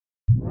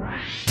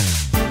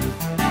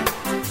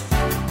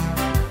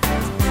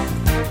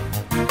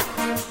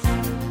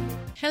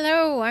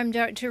Hello, I'm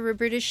Dr.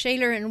 Roberta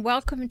Shaler, and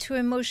welcome to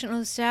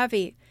Emotional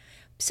Savvy.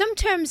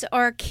 Sometimes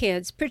our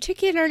kids,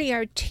 particularly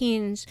our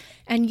teens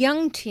and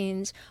young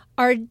teens,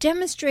 are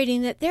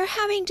demonstrating that they're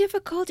having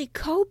difficulty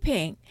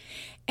coping.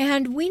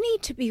 And we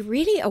need to be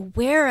really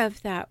aware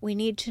of that. We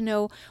need to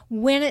know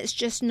when it's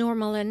just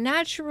normal and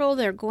natural,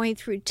 they're going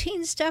through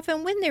teen stuff,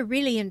 and when they're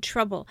really in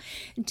trouble.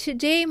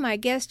 Today, my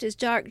guest is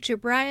Dr.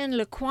 Brian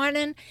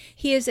Lequanen.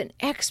 He is an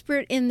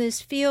expert in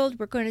this field.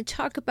 We're going to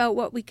talk about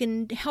what we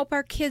can help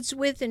our kids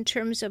with in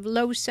terms of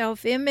low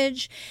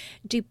self-image,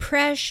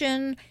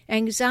 depression,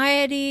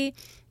 anxiety,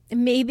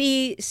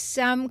 maybe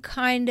some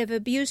kind of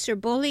abuse or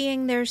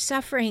bullying they're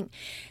suffering.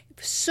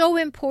 So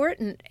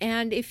important.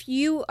 And if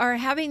you are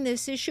having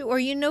this issue or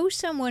you know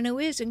someone who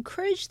is,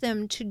 encourage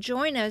them to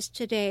join us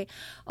today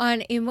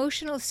on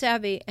Emotional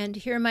Savvy and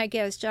hear my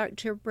guest,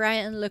 Dr.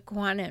 Brian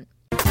Lequanen.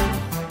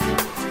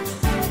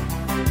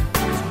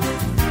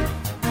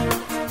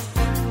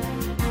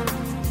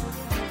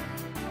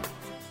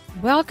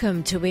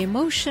 Welcome to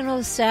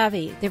Emotional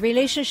Savvy, the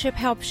Relationship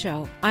Help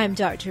Show. I'm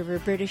Dr.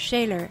 Roberta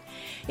Shaler.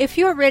 If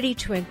you're ready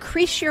to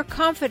increase your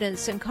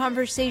confidence in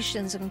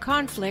conversations and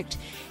conflict,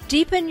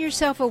 deepen your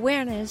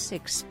self-awareness,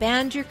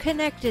 expand your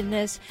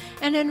connectedness,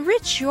 and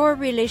enrich your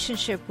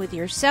relationship with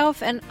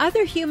yourself and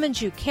other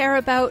humans you care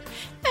about,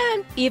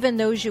 and even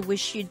those you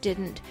wish you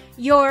didn't,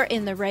 you're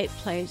in the right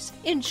place.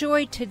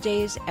 Enjoy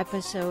today's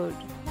episode.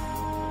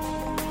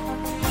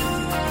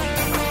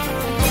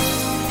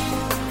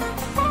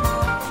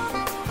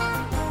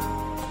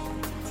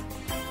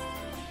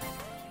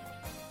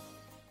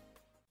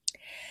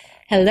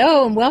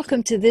 Hello, and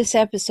welcome to this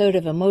episode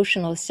of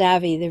Emotional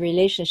Savvy, the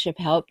Relationship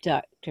Help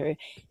Doctor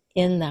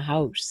in the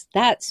house.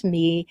 That's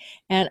me,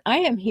 and I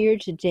am here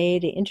today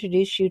to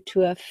introduce you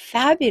to a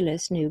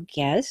fabulous new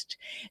guest,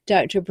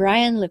 Dr.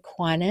 Brian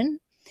Lequanen,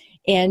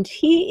 and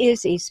he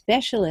is a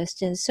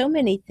specialist in so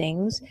many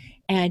things,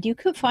 and you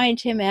can find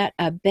him at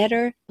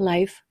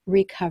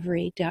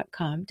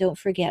abetterliferecovery.com. Don't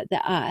forget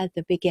the at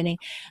the beginning,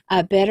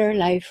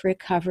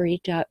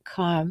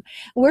 abetterliferecovery.com.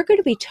 We're going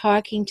to be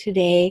talking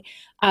today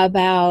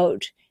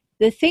about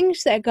the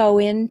things that go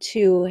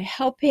into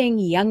helping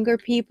younger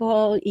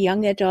people,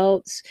 young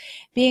adults,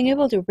 being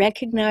able to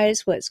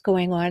recognize what's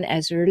going on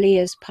as early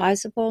as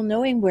possible,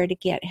 knowing where to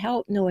get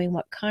help, knowing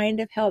what kind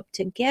of help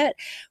to get.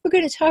 We're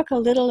going to talk a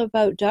little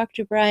about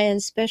Dr.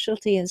 Brian's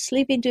specialty in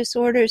sleeping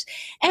disorders,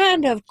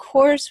 and of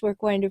course, we're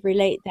going to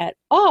relate that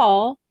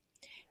all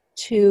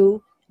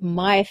to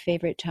my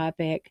favorite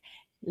topic,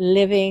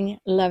 living,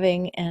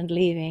 loving, and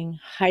leaving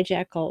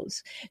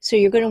hijackals. So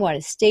you're going to want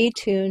to stay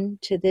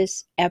tuned to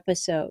this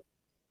episode.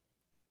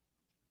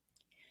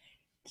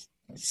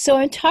 So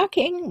I'm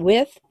talking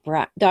with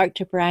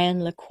Dr. Brian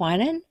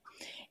Lequanen,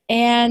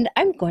 and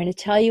I'm going to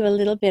tell you a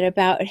little bit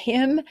about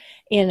him.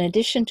 In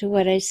addition to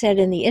what I said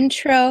in the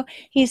intro,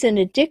 he's an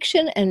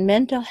addiction and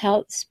mental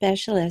health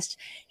specialist.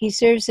 He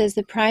serves as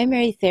the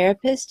primary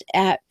therapist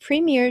at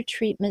Premier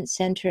Treatment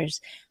Centers,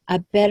 A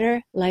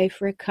Better Life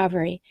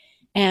Recovery,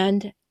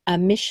 and A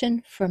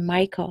Mission for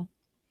Michael,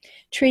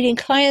 treating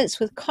clients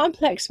with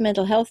complex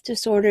mental health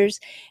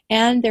disorders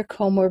and their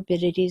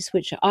comorbidities,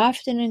 which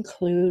often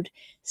include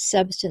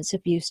substance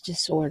abuse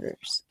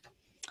disorders.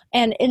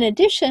 And in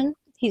addition,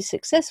 he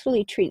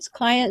successfully treats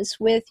clients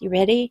with, you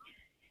ready,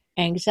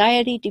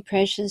 anxiety,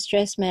 depression,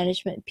 stress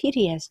management,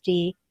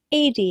 PTSD,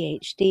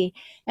 ADHD,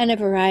 and a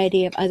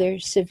variety of other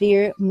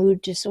severe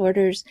mood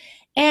disorders,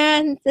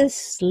 and the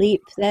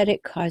sleep that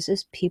it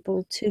causes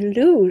people to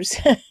lose.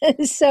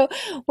 So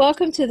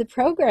welcome to the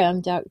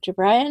program, Dr.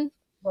 Brian.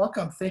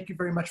 Welcome. Thank you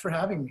very much for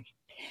having me.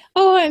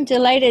 Oh, I'm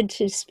delighted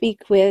to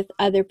speak with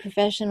other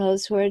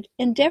professionals who are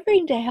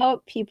endeavoring to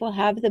help people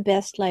have the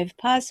best life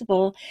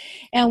possible.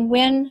 And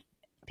when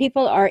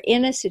people are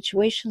in a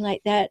situation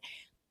like that,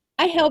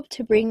 I help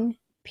to bring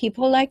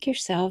people like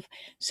yourself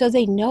so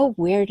they know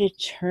where to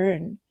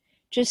turn.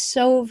 Just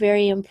so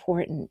very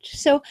important.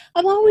 So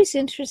I'm always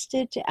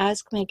interested to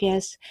ask my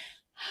guests,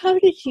 how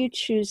did you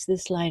choose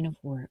this line of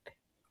work?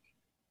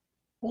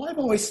 Well, I've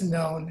always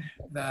known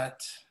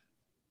that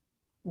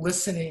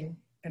listening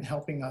and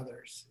helping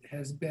others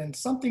has been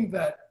something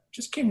that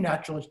just came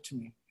naturally to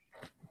me.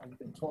 I've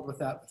been told with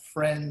that with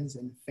friends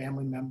and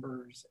family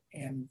members,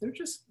 and there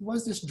just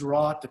was this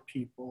draw to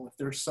people. If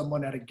there's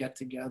someone at a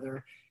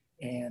get-together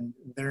and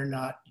they're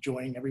not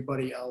joining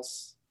everybody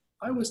else,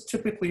 I was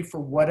typically, for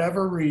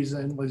whatever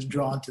reason, was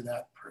drawn to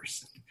that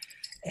person.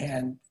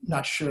 And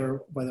not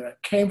sure whether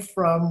it came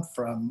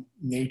from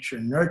nature,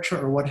 nurture,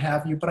 or what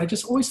have you, but I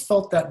just always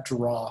felt that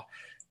draw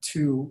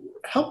to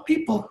help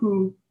people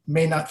who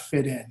may not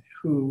fit in,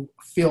 who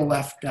feel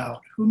left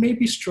out, who may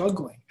be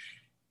struggling.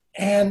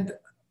 And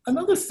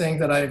another thing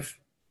that I've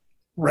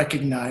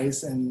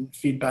recognized and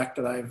feedback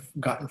that I've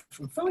gotten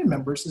from family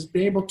members is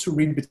being able to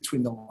read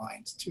between the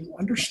lines, to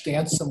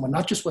understand someone,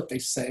 not just what they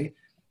say,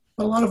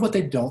 but a lot of what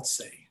they don't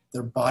say,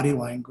 their body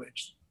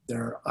language,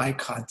 their eye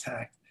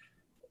contact,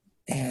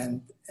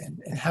 and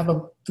have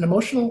an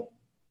emotional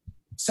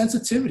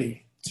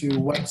sensitivity to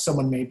what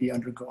someone may be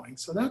undergoing.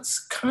 So that's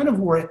kind of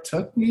where it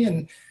took me.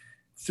 And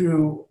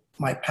through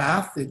my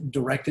path, it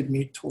directed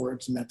me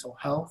towards mental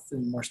health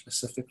and more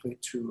specifically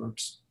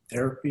towards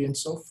therapy and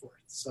so forth.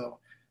 So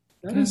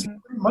that is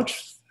pretty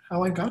much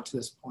how I got to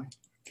this point.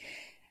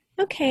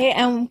 Okay,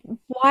 and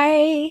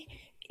why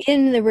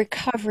in the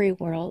recovery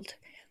world?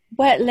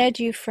 What led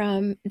you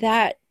from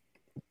that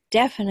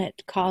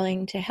definite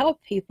calling to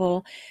help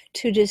people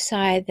to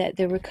decide that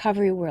the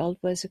recovery world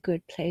was a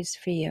good place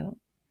for you?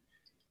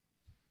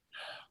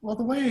 Well,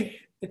 the way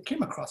it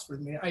came across for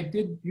me, I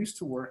did used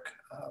to work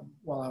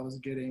while I was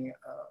getting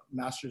a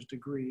master's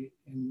degree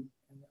in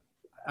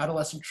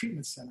adolescent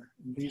treatment center.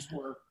 And these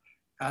were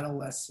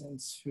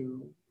adolescents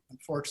who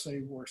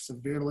unfortunately were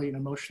severely and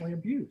emotionally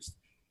abused,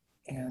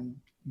 and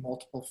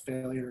multiple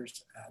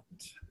failures at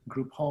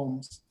group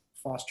homes,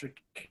 foster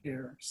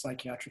care,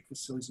 psychiatric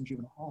facilities, and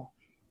juvenile hall.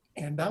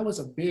 And that was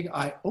a big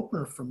eye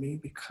opener for me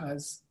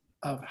because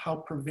of how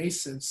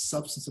pervasive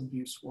substance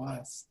abuse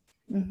was.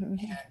 Mm-hmm.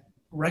 And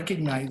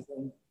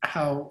recognizing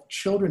how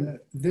children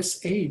at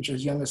this age,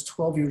 as young as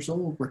 12 years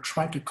old, were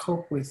trying to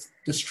cope with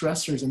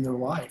distressors in their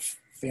life,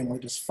 family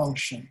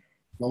dysfunction,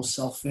 low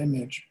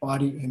self-image,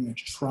 body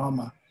image,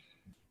 trauma.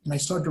 And I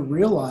started to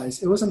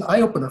realize it was an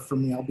eye-opener for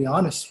me, I'll be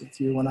honest with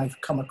you, when I've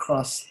come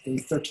across a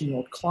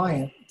 13-year-old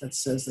client that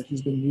says that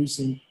he's been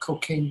using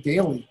cocaine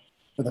daily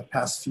for the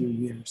past few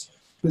years,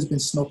 who's been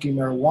smoking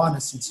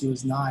marijuana since he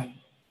was 9,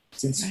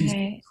 since he's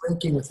been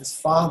drinking with his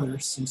father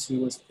since he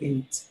was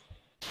 8.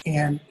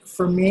 And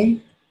for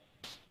me,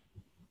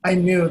 I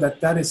knew that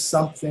that is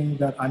something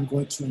that I'm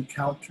going to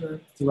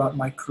encounter throughout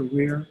my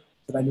career,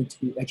 that I need to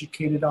be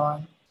educated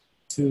on,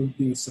 to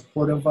be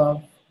supportive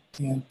of,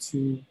 and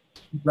to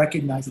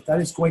recognize that that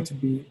is going to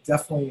be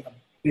definitely a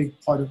big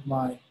part of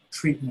my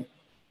treatment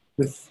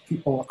with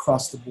people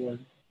across the board.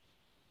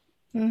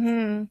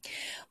 Mm-hmm.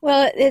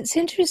 Well, it's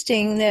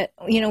interesting that,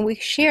 we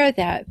share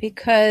that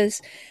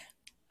because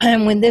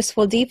and when this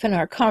will deepen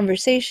our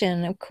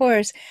conversation, of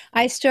course,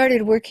 I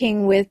started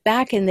working with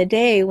back in the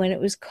day when it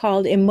was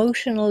called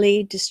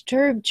emotionally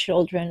disturbed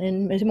children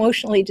in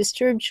emotionally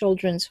disturbed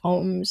children's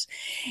homes.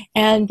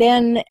 And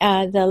then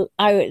the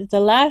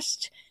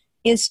last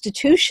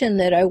institution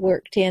that I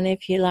worked in,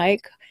 if you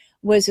like,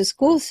 was a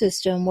school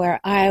system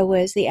where I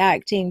was the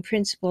acting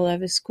principal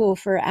of a school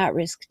for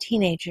at-risk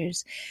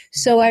teenagers.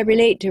 So I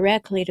relate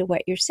directly to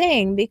what you're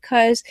saying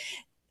because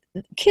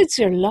kids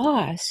are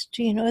lost,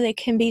 they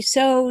can be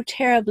so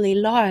terribly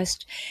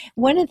lost.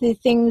 One of the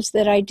things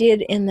that I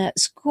did in that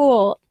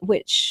school,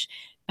 which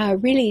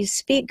really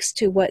speaks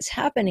to what's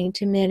happening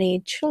to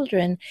many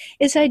children,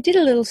 is I did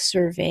a little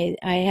survey.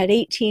 I had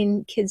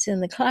 18 kids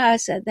in the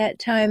class at that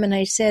time, and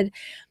I said,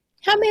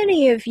 how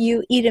many of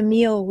you eat a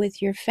meal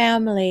with your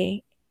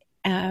family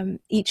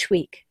each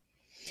week?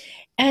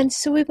 And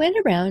so we went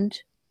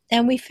around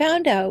and we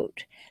found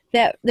out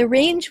that the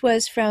range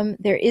was from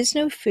there is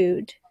no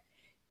food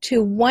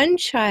to one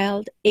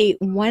child ate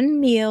one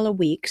meal a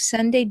week,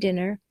 Sunday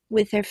dinner,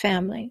 with their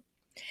family.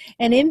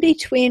 And in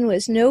between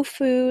was no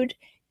food,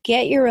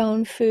 get your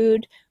own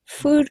food,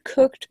 food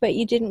cooked, but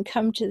you didn't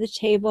come to the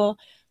table,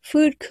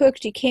 food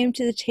cooked, you came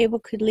to the table,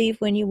 could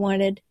leave when you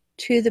wanted,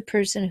 to the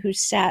person who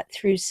sat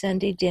through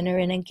Sunday dinner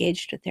and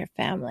engaged with their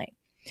family.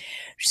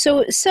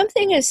 So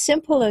something as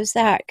simple as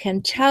that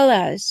can tell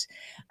us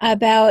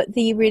about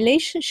the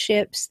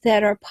relationships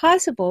that are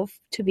possible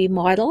to be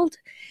modeled,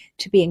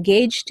 to be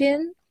engaged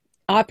in,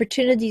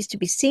 opportunities to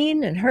be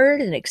seen and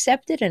heard and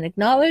accepted and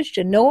acknowledged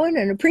and known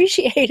and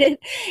appreciated.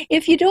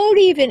 If you don't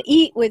even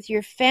eat with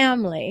your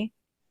family,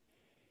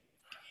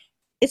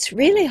 it's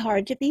really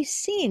hard to be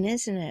seen,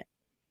 isn't it?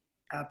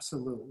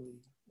 Absolutely.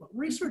 What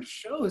research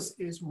shows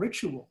is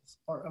rituals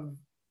are a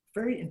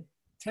very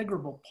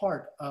integral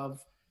part of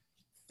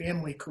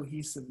family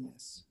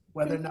cohesiveness,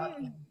 whether or not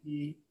it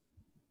be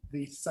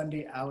the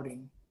Sunday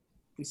outing,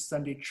 the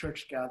Sunday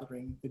church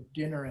gathering, the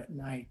dinner at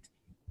night.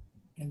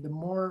 And the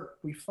more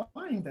we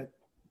find that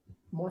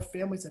more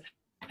families that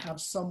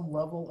have some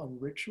level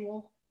of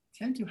ritual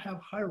tend to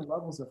have higher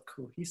levels of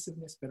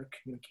cohesiveness, better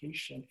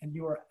communication. And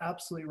you are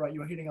absolutely right.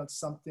 You are hitting on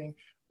something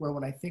where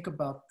when I think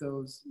about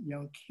those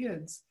young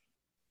kids,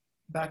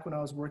 back when I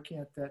was working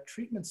at that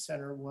treatment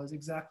center was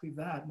exactly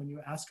that. When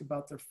you ask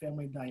about their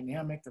family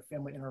dynamic, their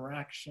family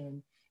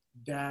interaction,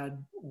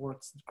 dad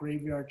works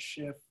graveyard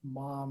shift,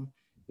 mom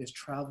is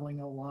traveling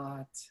a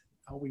lot,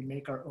 we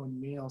make our own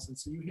meals. And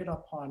so you hit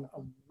upon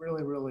a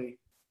really, really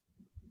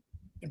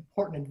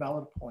important and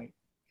valid point.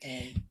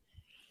 And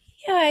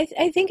yeah,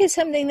 I think it's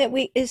something that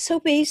is so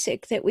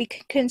basic that we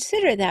can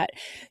consider that.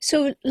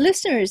 So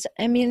listeners,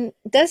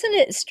 doesn't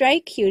it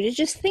strike you to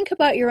just think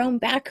about your own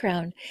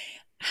background?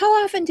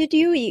 How often did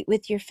you eat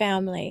with your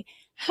family?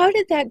 How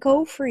did that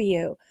go for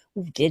you?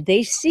 Did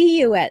they see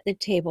you at the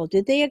table?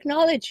 Did they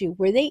acknowledge you?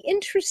 Were they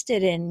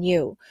interested in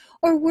you?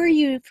 Or were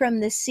you from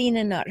the seen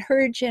and not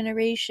heard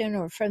generation,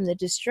 or from the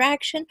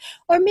distraction?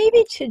 Or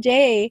maybe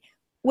today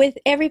with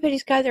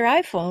everybody's got their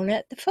iPhone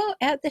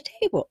at the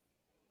table.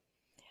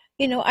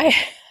 I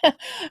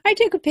I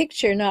took a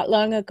picture not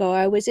long ago.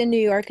 I was in New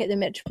York at the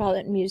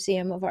Metropolitan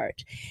Museum of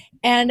Art,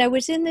 and I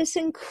was in this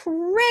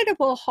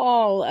incredible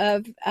hall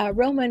of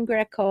Roman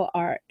Greco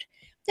art.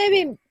 I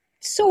mean,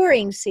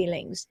 soaring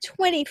ceilings,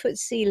 20-foot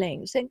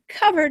ceilings, and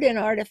covered in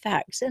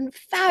artifacts and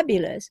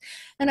fabulous.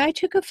 And I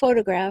took a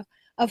photograph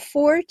of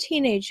four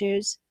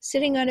teenagers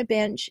sitting on a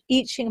bench,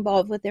 each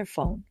involved with their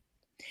phone.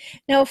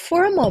 Now,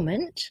 for a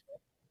moment,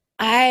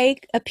 I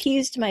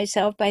appeased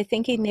myself by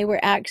thinking they were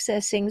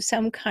accessing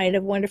some kind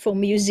of wonderful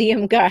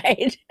museum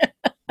guide,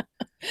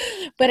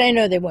 but I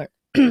know they weren't.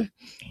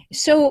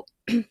 So,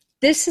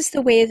 this is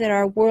the way that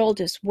our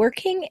world is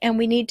working, and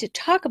we need to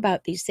talk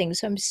about these things.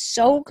 So I'm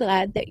so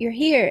glad that you're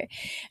here.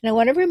 And I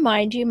want to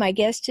remind you, my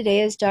guest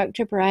today is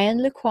Dr. Brian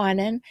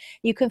Lequanan.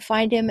 You can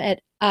find him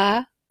at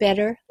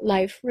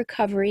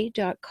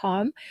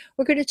abetterliferecovery.com.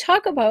 We're going to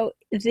talk about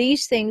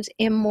these things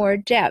in more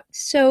depth.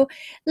 So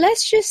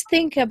let's just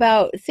think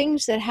about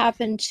things that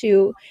happen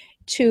to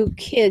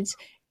kids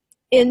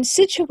in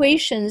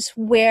situations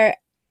where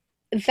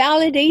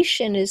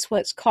validation is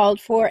what's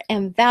called for,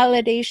 and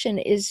validation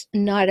is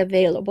not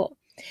available.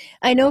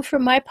 I know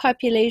from my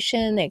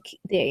population,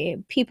 the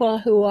people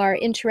who are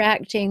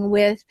interacting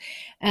with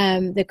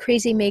the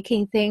crazy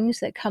making things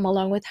that come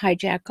along with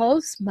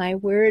hijackals, my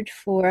word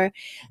for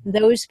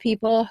those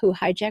people who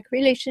hijack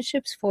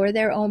relationships for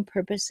their own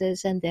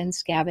purposes and then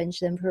scavenge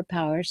them for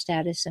power,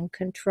 status, and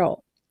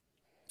control.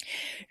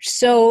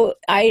 So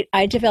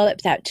I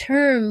developed that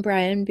term,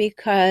 Brian,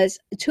 because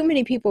too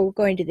many people were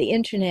going to the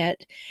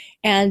internet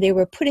and they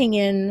were putting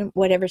in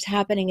whatever's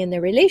happening in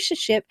their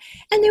relationship,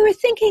 and they were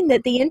thinking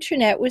that the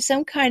internet was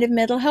some kind of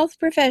mental health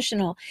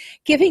professional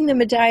giving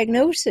them a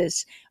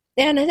diagnosis.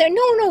 And I thought,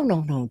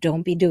 no,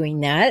 don't be doing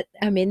that.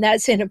 I mean,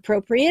 that's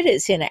inappropriate.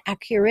 It's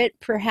inaccurate,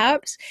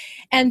 perhaps.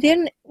 And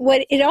then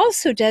what it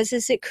also does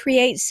is it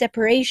creates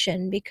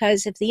separation,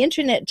 because if the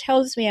internet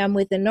tells me I'm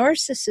with a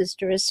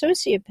narcissist or a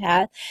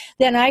sociopath,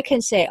 then I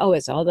can say, oh,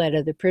 it's all that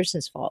other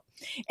person's fault.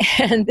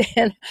 And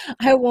then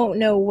I won't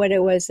know what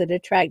it was that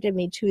attracted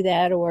me to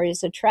that or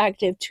is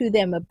attractive to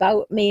them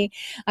about me.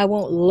 I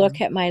won't look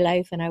at my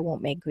life and I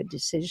won't make good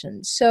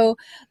decisions. So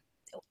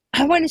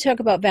I want to talk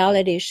about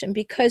validation,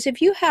 because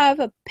if you have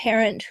a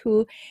parent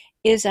who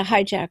is a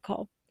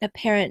hijackal, a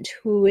parent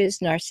who is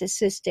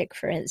narcissistic,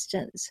 for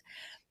instance,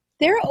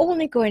 they're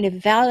only going to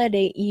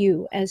validate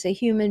you as a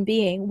human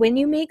being when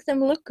you make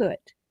them look good.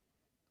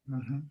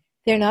 Mm-hmm.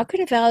 They're not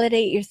going to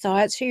validate your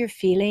thoughts or your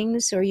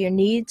feelings or your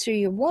needs or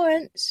your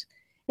wants.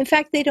 In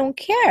fact, they don't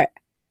care,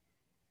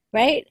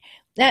 right?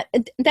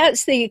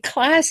 That's the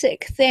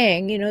classic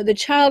thing. The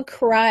child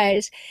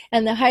cries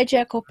and the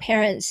hijackal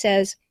parent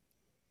says,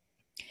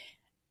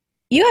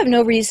 you have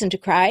no reason to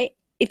cry.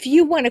 If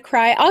you want to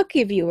cry, I'll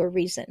give you a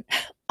reason.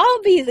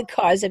 I'll be the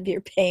cause of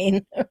your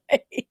pain,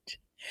 right?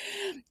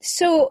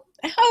 So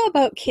how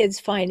about kids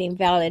finding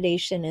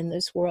validation in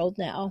this world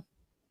now?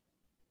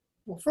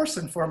 Well, first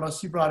and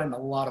foremost, you brought in a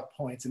lot of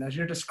points. And as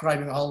you're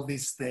describing all of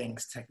these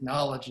things,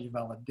 technology,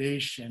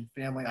 validation,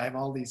 family, I have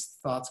all these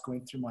thoughts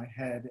going through my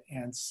head.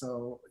 And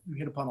so you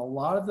hit upon a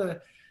lot of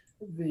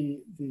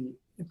the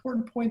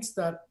important points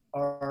that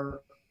are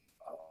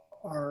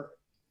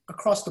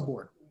across the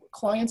board.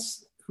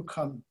 Clients who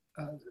come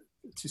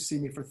to see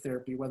me for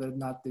therapy, whether or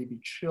not they be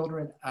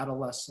children,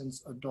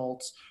 adolescents,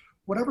 adults,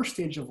 whatever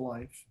stage of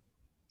life,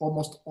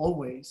 almost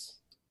always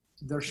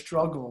their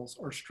struggles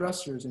or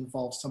stressors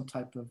involve some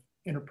type of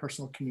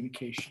interpersonal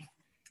communication.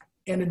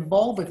 And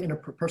involved with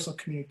interpersonal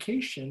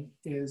communication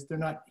is they're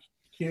not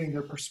hearing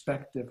their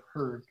perspective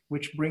heard,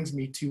 which brings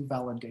me to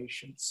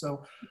validation.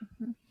 So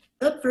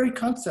that very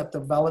concept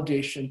of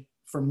validation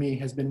for me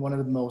has been one of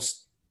the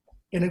most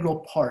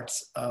integral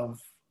parts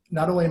of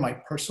not only my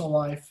personal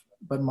life,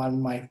 but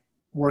my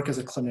work as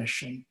a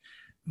clinician.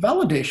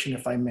 Validation,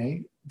 if I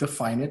may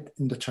define it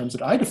in the terms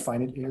that I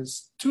define it,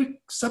 is to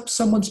accept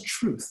someone's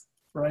truth,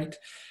 right?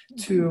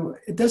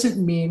 It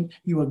doesn't mean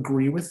you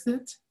agree with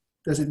it,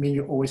 doesn't mean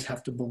you always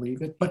have to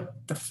believe it, but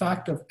the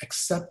fact of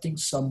accepting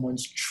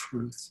someone's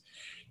truth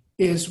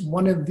is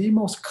one of the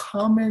most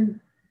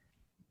common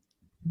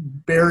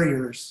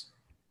barriers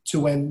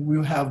to when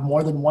we have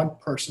more than one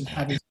person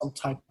having some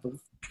type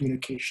of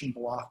communication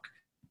block.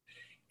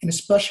 And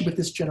especially with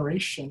this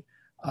generation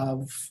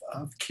of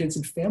kids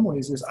and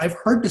families, is I've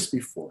heard this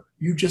before.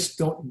 You just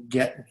don't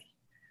get me,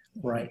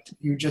 right?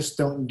 You just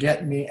don't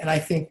get me. And I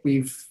think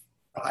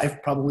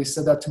I've probably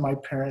said that to my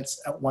parents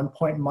at one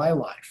point in my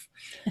life.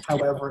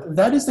 However,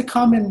 that is the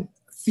common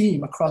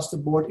theme across the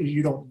board, is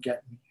you don't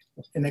get me.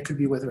 And it could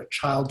be whether a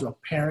child to a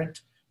parent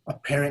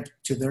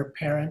to their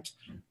parent,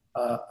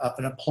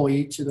 an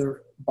employee to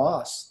their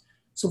boss.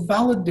 So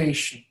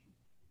validation,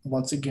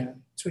 once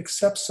again, to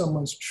accept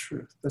someone's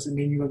truth doesn't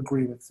mean you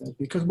agree with it.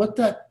 Because what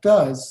that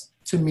does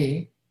to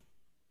me,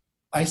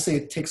 I say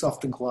it takes off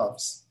the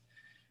gloves.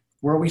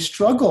 Where we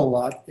struggle a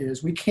lot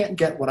is we can't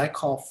get what I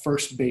call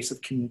first base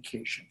of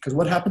communication. Because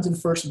what happens in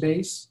first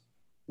base?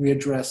 We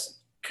address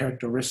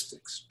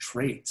characteristics,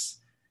 traits,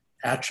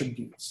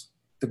 attributes.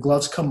 The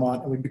gloves come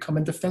on and we become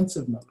in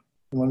defensive mode.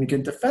 And when we get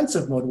in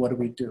defensive mode, what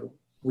do?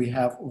 We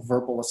have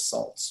verbal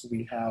assaults.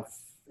 We have,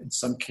 in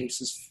some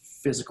cases,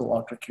 physical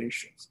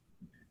altercations.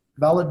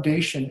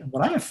 Validation,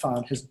 what I have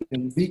found, has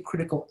been the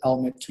critical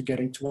element to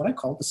getting to what I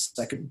call the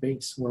second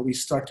base, where we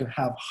start to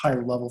have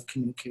higher level of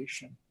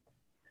communication.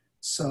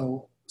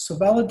 So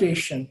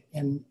validation,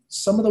 and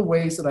some of the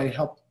ways that I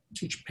help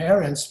teach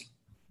parents,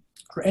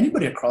 or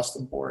anybody across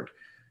the board,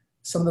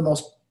 some of the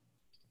most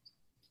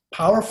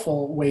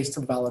powerful ways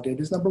to validate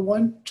is, number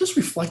one, just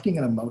reflecting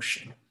an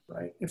emotion,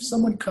 right? If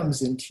someone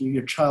comes into you,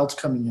 your child's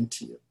coming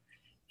into you,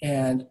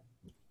 and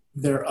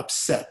they're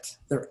upset,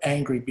 they're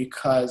angry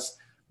because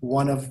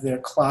one of their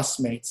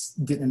classmates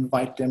didn't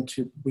invite them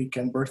to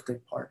weekend birthday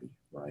party,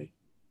 right?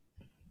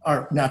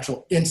 Our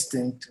natural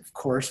instinct, of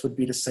course, would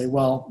be to say,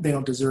 well, they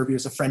don't deserve you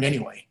as a friend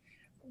anyway.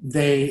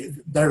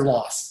 They're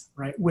lost,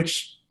 right?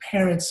 Which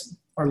parents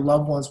or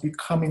loved ones be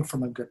coming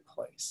from a good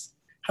place.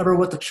 However,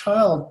 what they're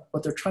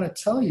trying to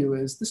tell you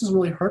is, this is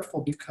really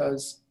hurtful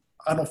because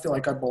I don't feel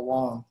like I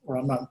belong, or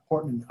I'm not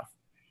important enough.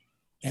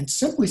 And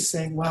simply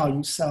saying, wow,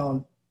 you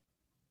sound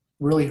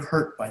really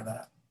hurt by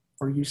that.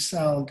 Or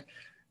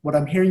what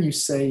I'm hearing you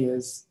say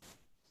is,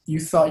 you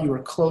thought you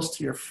were close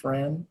to your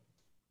friend,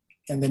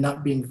 and then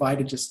not being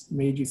invited just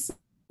made you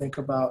think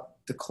about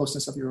the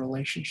closeness of your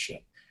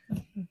relationship.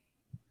 Mm-hmm.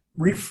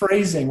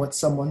 Rephrasing what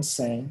someone's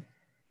saying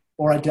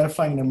or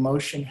identifying an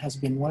emotion has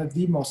been one of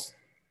the most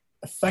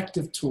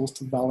effective tools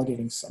to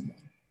validating someone.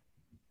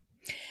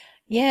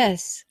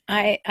 Yes,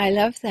 I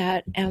love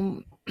that.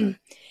 And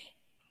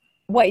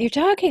what you're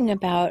talking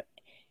about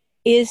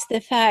is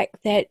the fact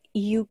that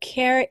you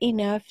care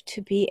enough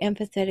to be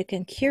empathetic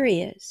and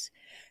curious.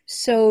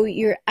 So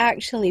you're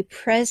actually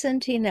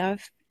present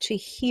enough to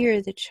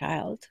hear the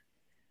child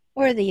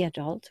or the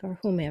adult or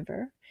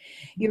whomever.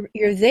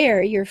 You're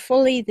there, you're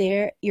fully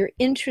there, you're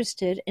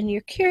interested, and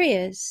you're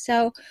curious.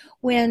 So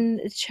when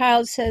the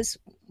child says,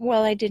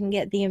 well, I didn't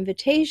get the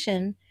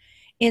invitation,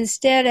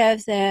 instead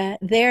of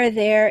they're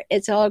there,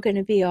 it's all going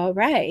to be all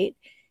right,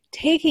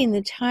 taking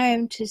the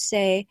time to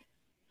say,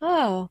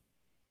 oh,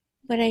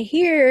 what I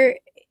hear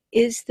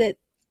is that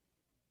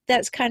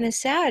that's kind of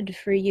sad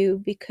for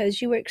you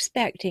because you were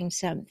expecting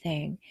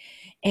something.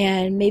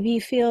 And maybe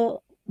you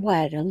feel,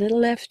 a little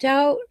left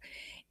out?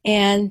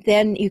 And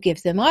then you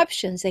give them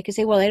options. They can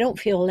say, well, I don't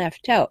feel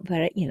left out,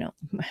 but,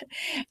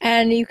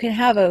 and you can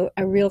have a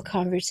real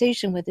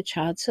conversation with the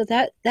child. So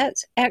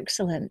that's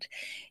excellent.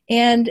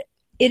 And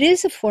it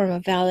is a form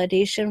of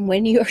validation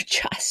when you're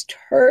just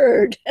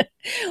heard.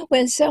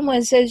 When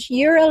someone says,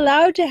 you're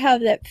allowed to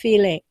have that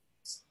feeling.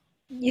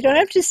 You don't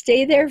have to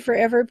stay there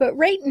forever, but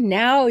right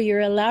now you're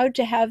allowed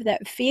to have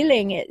that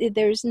feeling.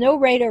 There's no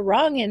right or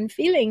wrong in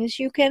feelings.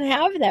 You can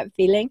have that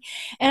feeling.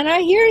 And I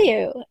hear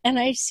you and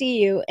I see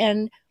you.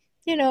 And,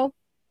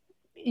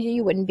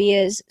 you wouldn't be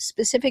as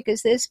specific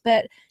as this,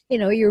 but,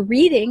 you're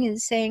reading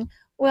and saying,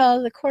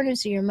 well, the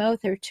corners of your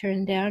mouth are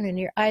turned down and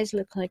your eyes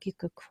look like you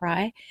could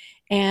cry.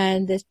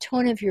 And the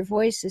tone of your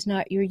voice is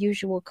not your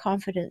usual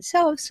confident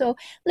self. So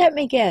let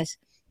me guess,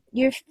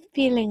 you're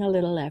feeling a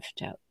little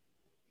left out.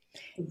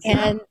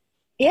 And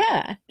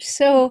yeah,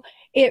 so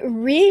it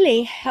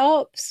really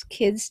helps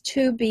kids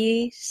to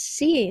be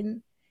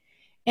seen.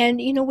 And,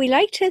 we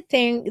like to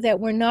think that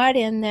we're not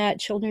in that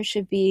children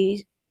should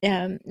be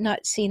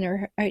not seen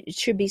or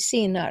should be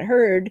seen, not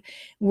heard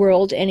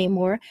world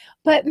anymore.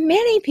 But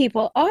many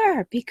people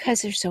are,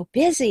 because they're so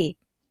busy.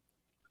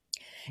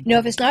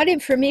 If it's not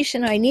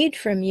information I need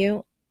from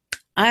you,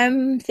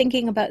 I'm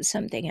thinking about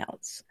something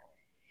else.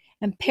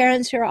 And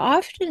parents are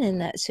often in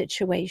that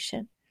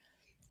situation.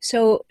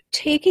 So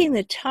taking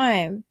the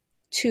time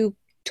to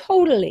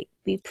totally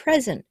be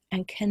present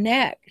and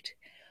connect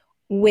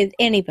with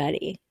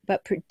anybody,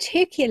 but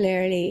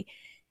particularly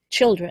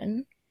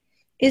children,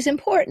 is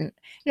important.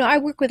 I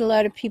work with a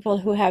lot of people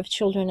who have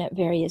children at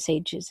various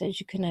ages,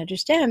 as you can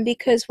understand,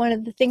 because one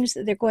of the things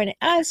that they're going to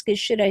ask is,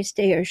 should I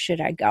stay or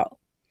should I go?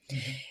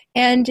 Mm-hmm.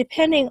 And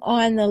depending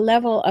on the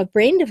level of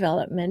brain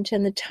development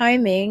and the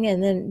timing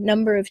and the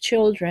number of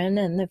children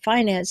and the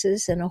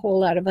finances and a whole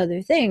lot of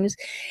other things,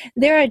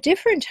 there are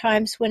different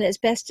times when it's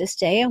best to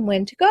stay and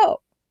when to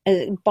go,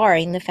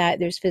 barring the fact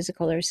there's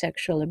physical or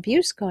sexual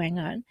abuse going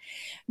on,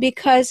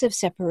 because of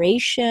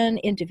separation,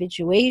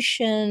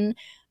 individuation,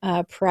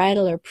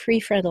 parietal or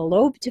prefrontal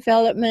lobe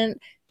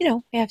development.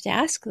 We have to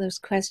ask those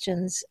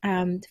questions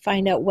to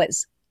find out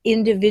what's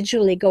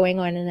individually going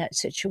on in that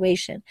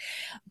situation.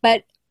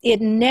 But it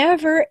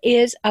never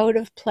is out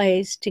of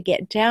place to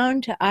get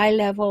down to eye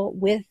level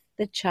with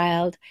the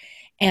child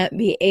and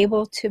be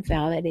able to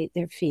validate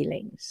their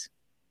feelings.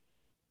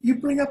 You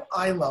bring up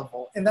eye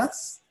level, and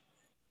that's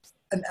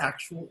an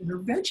actual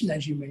intervention,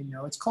 as you may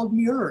know. It's called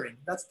mirroring.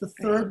 That's the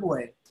third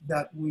way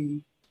that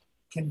we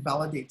can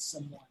validate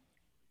someone.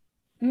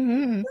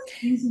 Mm-hmm.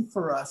 It's easy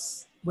for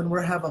us when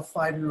we have a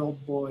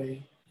 5-year-old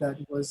boy that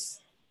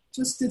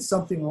just did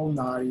something a little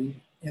naughty,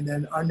 and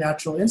then our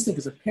natural instinct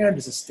as a parent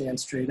is to stand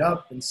straight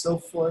up and so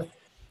forth.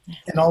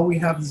 And all we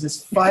have is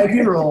this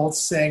 5-year-old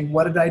saying,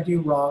 what did I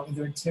do wrong? And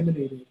they're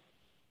intimidated.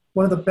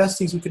 One of the best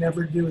things we can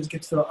ever do is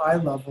get to their eye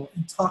level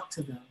and talk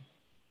to them.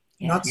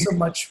 Yeah. Not so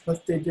much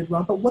what they did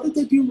wrong, but what did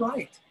they do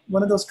right?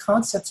 One of those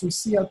concepts we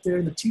see out there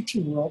in the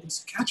teaching world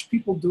is catch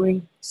people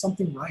doing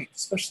something right,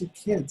 especially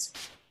kids.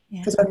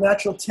 Yeah. Because our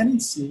natural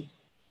tendency,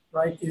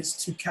 right, is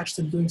to catch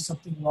them doing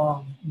something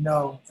wrong.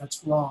 No,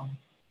 that's wrong.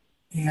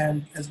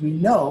 And as we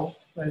know,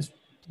 as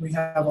we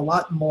have a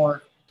lot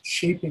more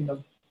shaping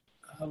of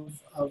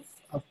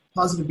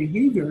positive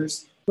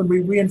behaviors when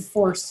we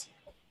reinforce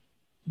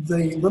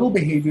the little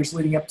behaviors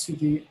leading up to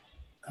the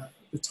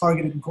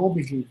targeted goal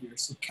behavior.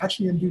 So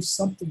catching them do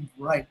something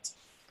right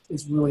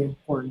is really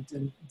important.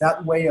 And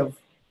that way of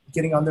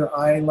getting on their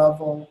eye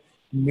level,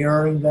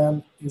 mirroring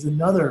them, is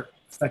another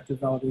effective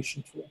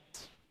validation tool.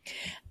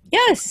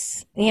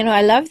 Yes.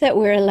 I love that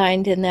we're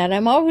aligned in that.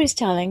 I'm always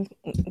telling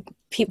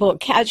people,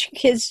 catch your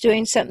kids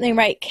doing something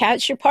right,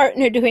 catch your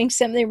partner doing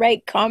something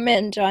right,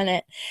 comment on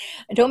it.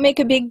 Don't make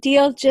a big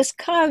deal, just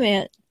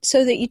comment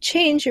so that you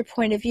change your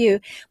point of view.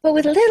 But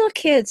with little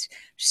kids,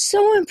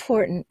 so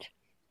important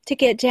to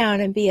get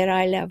down and be at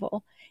eye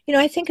level.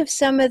 I think of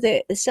some of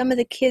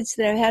the kids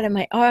that I've had in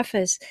my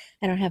office.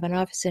 I don't have an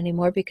office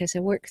anymore because I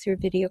work through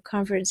video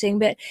conferencing,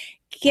 but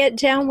get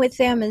down with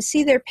them and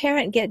see their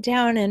parent get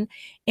down and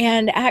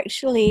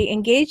actually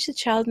engage the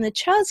child, and the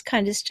child's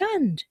kind of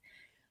stunned.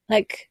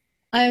 Like,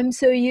 I'm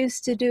so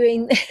used to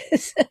doing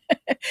this.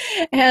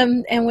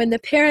 and when the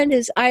parent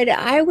is eye to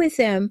eye with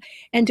them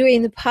and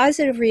doing the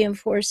positive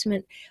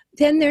reinforcement,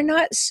 then they're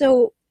not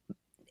so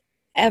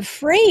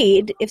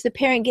afraid if the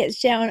parent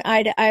gets down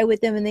eye to eye with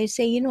them and they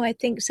say, I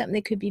think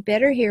something could be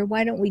better here.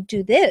 Why don't we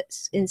do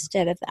this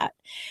instead of that?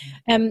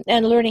 And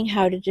learning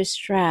how to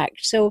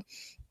distract. So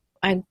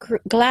I'm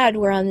glad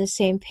we're on the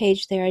same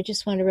page there. I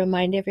just want to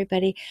remind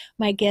everybody,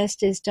 my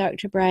guest is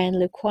Dr. Brian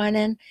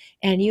Luquanen,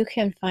 and you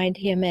can find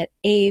him at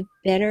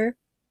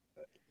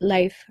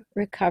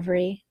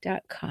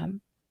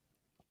abetterliferecovery.com.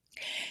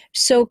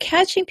 So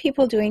catching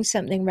people doing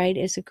something right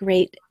is a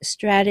great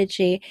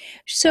strategy.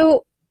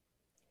 So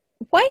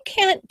why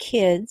can't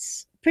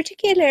kids,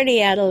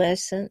 particularly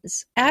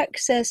adolescents,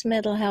 access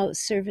mental health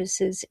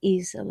services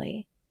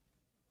easily?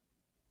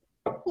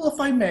 Well, if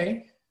I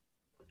may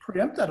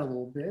preempt that a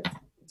little bit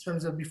in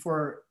terms of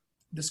before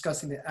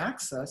discussing the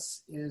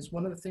access, is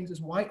one of the things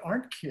is why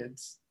aren't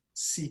kids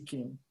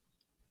seeking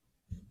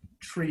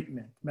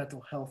treatment,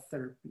 mental health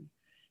therapy?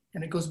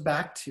 And it goes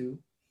back to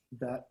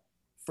that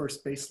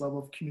first base level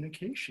of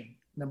communication.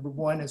 Number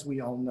one, as we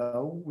all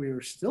know,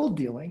 we're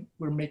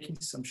making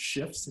some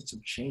shifts and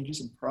some changes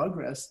and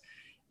progress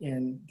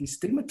in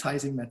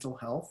destigmatizing mental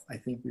health. I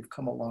think we've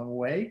come a long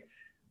way,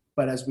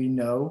 but as we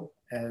know,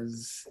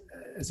 as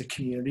a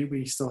community,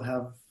 we still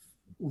have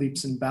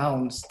leaps and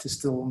bounds to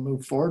still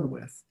move forward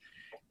with.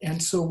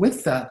 And so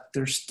with that,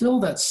 there's still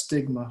that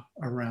stigma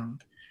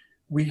around.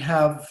 We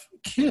have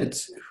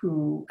kids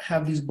who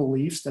have these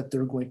beliefs that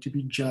they're going to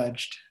be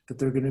judged, that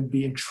they're going to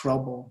be in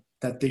trouble,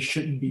 that they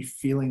shouldn't be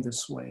feeling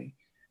this way,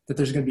 that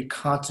there's going to be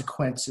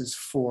consequences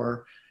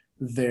for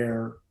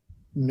their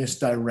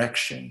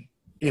misdirection.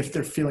 If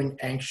they're feeling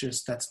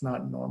anxious, that's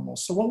not normal.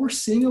 So what we're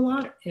seeing a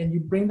lot, and you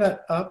bring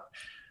that up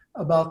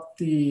about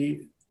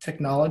the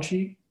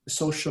technology, the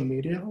social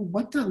media,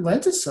 what that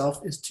lends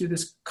itself is to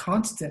this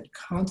constant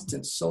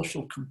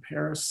social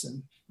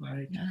comparison,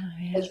 right? Oh,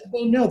 yeah. As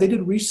they know, they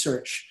did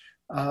research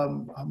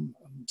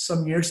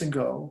some years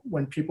ago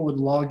when people would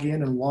log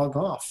in and log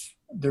off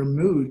their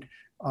mood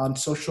on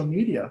social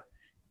media,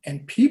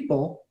 and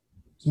people's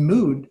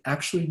mood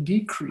actually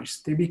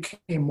decreased. They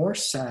became more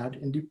sad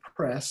and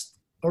depressed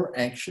or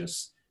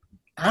anxious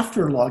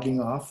after logging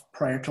off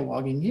prior to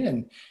logging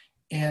in.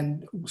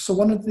 And so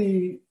one of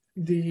the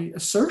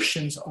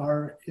assertions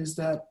is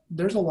that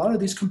there's a lot of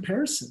these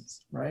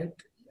comparisons, right?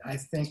 I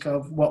think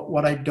of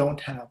what I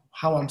don't have,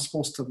 how I'm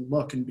supposed to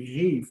look and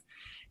behave.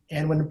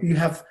 And when you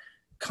have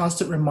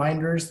constant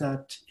reminders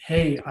that,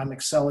 hey, I'm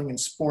excelling in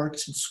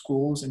sports and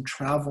schools and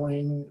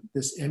traveling,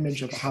 this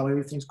image of how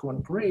everything's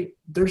going great,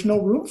 there's no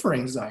room for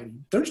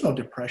anxiety. There's no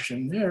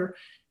depression there.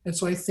 And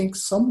so I think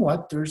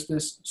somewhat there's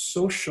this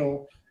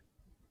social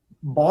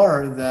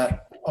bar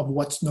of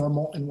what's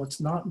normal and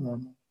what's not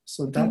normal.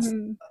 So that's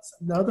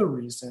another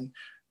reason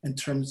in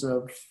terms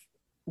of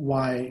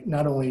why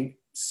not only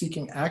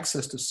seeking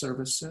access to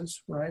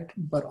services, right,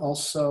 but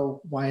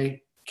also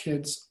why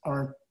kids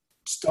aren't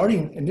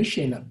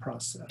initiating that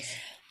process.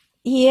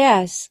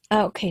 Yes.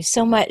 Okay,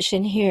 so much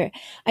in here.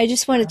 I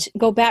just wanted to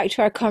go back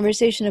to our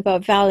conversation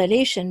about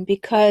validation,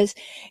 because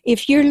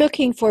if you're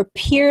looking for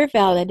peer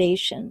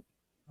validation,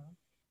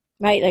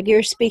 right, like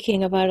you're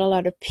speaking about a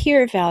lot of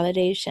peer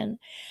validation,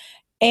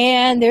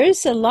 and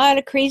there's a lot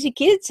of crazy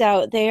kids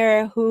out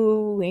there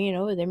who,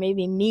 there may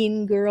be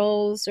mean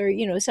girls or,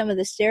 some of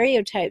the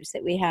stereotypes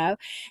that we have.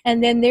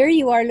 And then there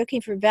you are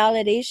looking for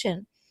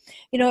validation.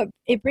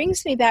 It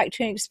brings me back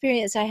to an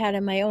experience I had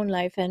in my own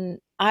life, and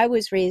I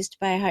was raised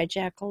by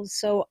hijackals.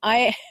 So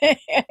I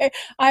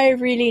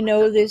really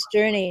know this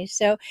journey.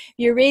 So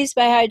you're raised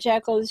by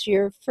hijackals,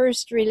 your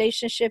first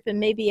relationship and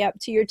maybe up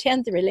to your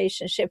 10th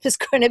relationship is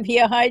going to be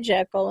a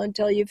hijackal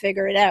until you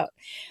figure it out.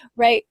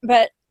 Right.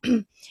 But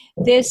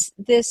this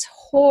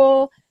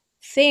whole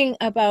thing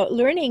about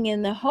learning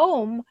in the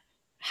home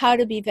how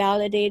to be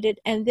validated,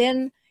 and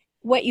then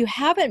what you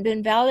haven't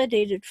been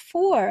validated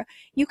for,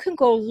 you can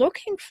go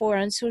looking for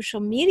on social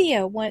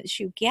media once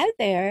you get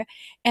there,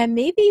 and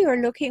maybe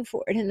you're looking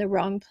for it in the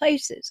wrong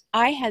places.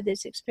 I had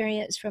this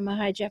experience from a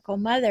hijackal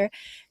mother.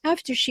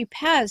 After she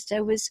passed,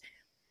 I was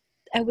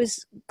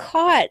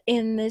caught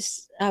in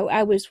this.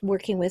 I was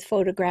working with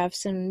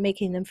photographs and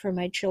making them for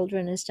my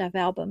children and stuff,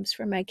 albums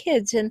for my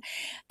kids. And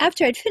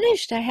after I'd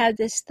finished, I had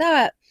this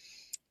thought,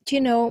 you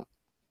know,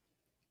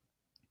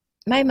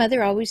 my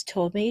mother always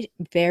told me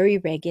very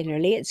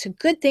regularly, it's a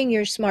good thing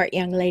you're a smart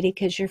young lady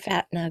because you're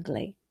fat and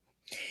ugly.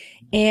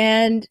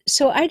 And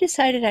so I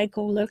decided I'd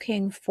go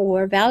looking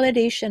for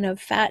validation of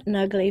fat and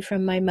ugly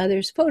from my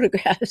mother's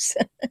photographs.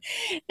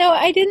 Now,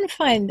 I didn't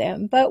find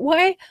them, but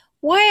why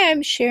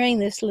I'm sharing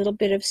this little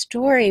bit of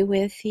story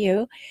with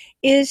you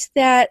is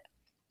that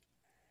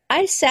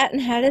I sat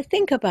and had to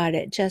think about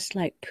it, just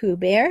like Pooh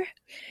Bear.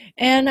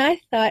 And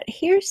I thought,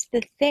 here's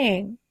the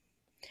thing.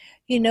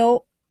 You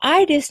know,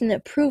 I didn't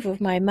approve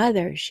of my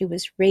mother. She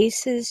was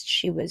racist,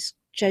 she was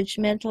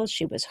judgmental,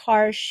 she was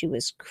harsh, she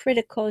was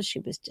critical, she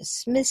was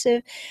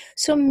dismissive,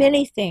 so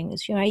many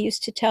things. You know, I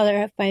used to tell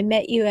her if I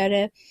met you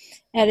at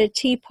a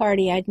tea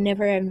party, I'd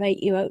never invite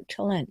you out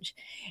to lunch.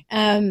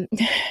 I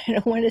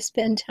don't want to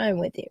spend time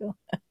with you.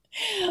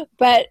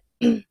 But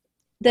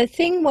the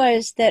thing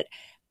was that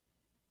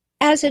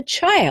as a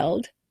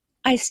child,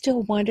 I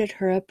still wanted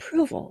her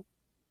approval.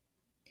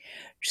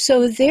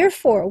 So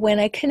therefore, when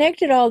I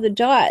connected all the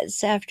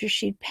dots after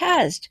she'd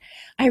passed,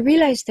 I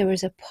realized there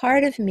was a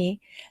part of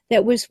me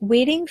that was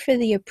waiting for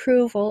the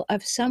approval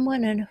of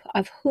someone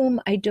of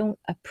whom I don't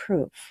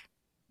approve.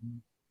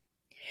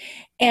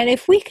 And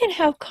if we can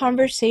have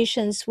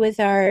conversations with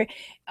our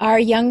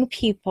young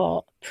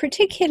people,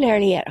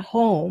 particularly at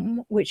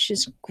home, which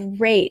is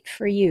great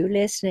for you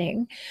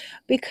listening,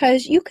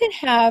 because you can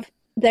have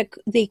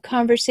the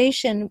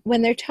conversation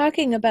when they're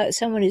talking about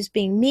someone who's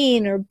being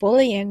mean or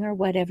bullying or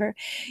whatever,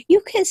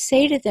 you can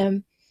say to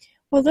them,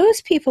 well,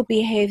 those people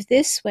behave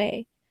this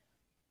way.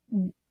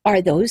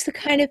 Are those the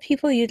kind of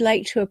people you'd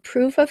like to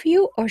approve of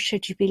you, or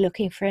should you be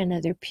looking for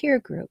another peer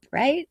group,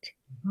 right?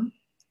 Mm-hmm.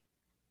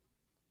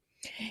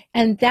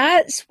 And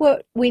that's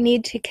what we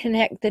need to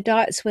connect the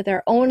dots with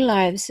our own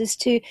lives, is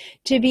to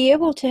be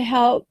able to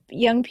help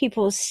young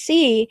people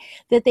see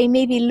that they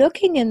may be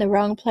looking in the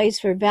wrong place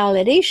for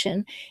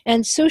validation.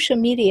 And social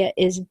media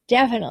is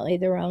definitely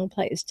the wrong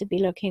place to be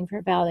looking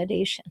for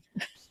validation.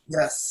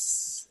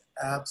 Yes,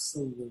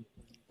 absolutely.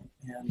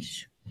 And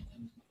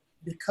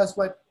because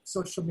what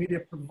social media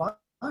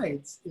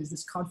provides is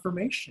this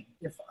confirmation.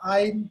 If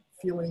I'm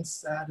feeling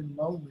sad and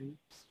lonely,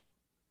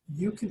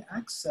 you can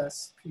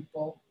access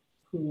people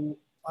who,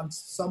 on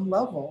some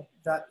level,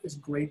 that is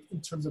great in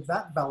terms of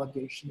that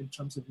validation, in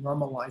terms of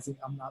normalizing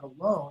I'm not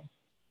alone.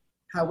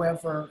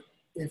 However,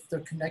 if they're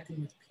connecting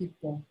with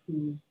people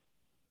who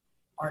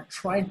aren't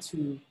trying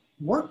to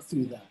work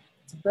through that,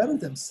 to better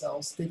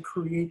themselves, they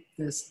create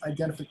this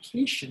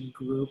identification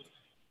group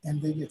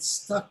and they get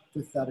stuck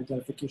with that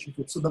identification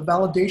group. So the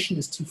validation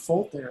is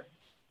twofold there,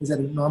 is that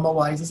it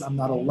normalizes I'm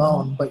not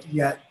alone, but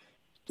yet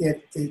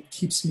it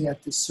keeps me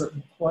at this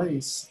certain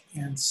place.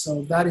 And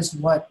so that is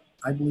what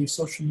I believe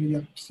social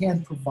media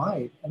can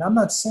provide. And I'm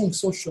not saying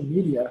social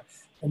media,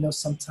 I know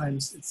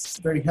sometimes it's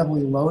very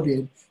heavily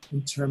loaded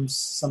in terms,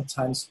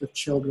 sometimes with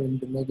children,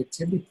 the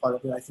negativity part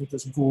of it. I think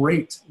there's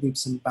great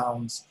leaps and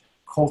bounds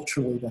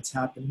culturally that's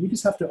happened. We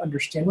just have to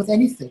understand with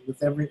anything,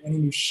 with any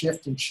new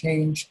shift and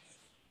change,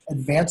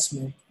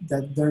 advancement,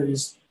 that there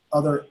is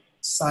other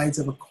sides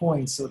of a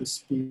coin, so to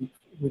speak,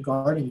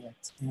 regarding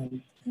it.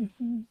 And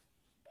Mm-hmm.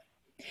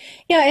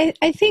 Yeah,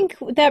 I think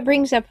that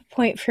brings up a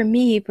point for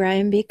me,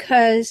 Brian,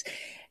 because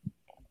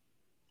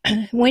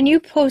when you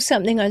post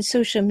something on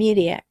social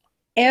media,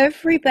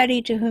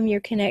 everybody to whom you're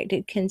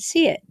connected can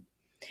see it.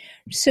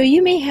 So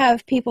you may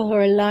have people who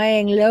are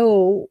lying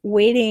low,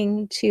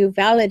 waiting to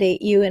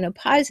validate you in a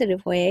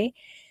positive way,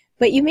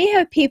 but you may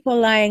have people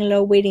lying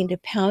low, waiting to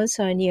pounce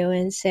on you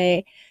and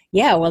say,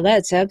 yeah, well,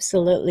 that's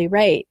absolutely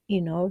right.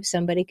 You know,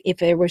 somebody, if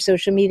there were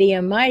social media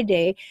in my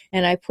day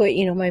and I put,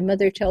 you know, my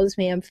mother tells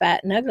me I'm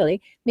fat and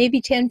ugly, maybe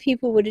 10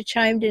 people would have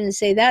chimed in and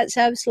say, that's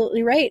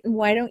absolutely right. And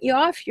why don't you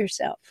off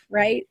yourself,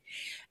 right?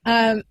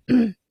 Um,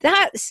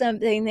 that's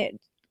something that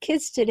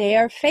kids today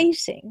are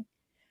facing,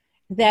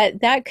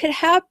 that could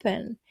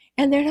happen,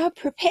 and they're not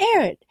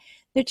prepared.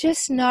 They're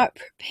just not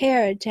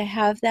prepared to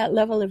have that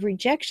level of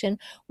rejection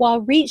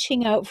while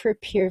reaching out for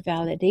peer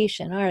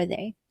validation, are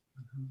they?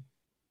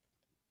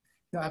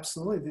 no,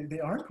 absolutely, they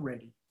aren't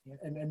ready.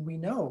 And we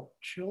know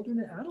children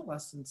and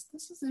adolescents,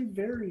 this is a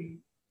very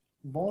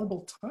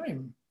vulnerable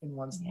time in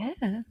one's life.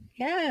 Yeah,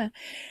 yeah.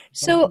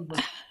 Some So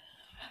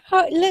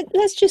people,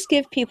 let's just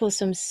give people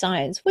some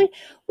signs.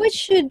 What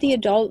should the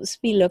adults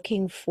be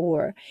looking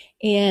for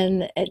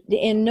in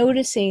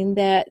noticing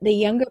that the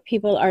younger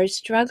people are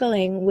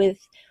struggling with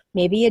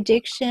maybe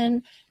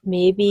addiction,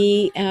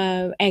 maybe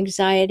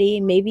anxiety,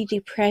 maybe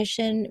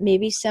depression,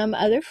 maybe some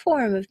other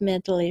form of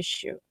mental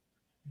issue?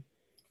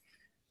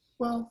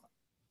 well,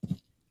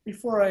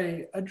 before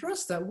I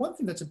address that, one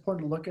thing that's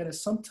important to look at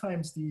is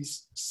sometimes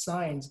these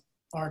signs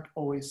aren't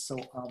always so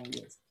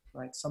obvious,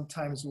 right?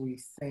 Sometimes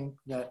we think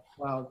that,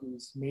 wow,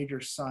 these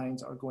major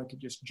signs are going to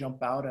just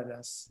jump out at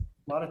us.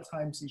 A lot of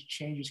times these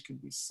changes can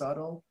be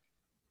subtle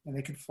and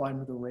they can fly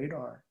under the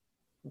radar,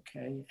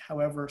 okay?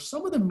 However,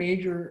 some of the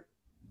major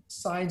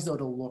signs, though,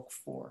 to look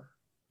for,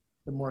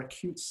 the more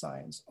acute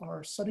signs,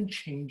 are sudden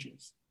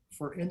changes.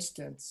 For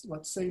instance,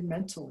 let's say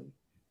mentally,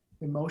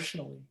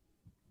 emotionally.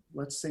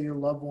 Let's say your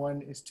loved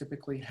one is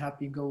typically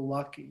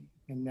happy-go-lucky,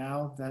 and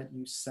now that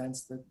you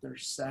sense that they're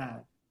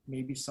sad,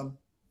 maybe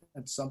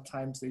and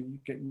sometimes they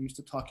get used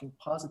to talking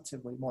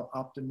positively, more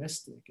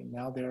optimistic, and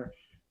now they're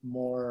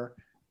more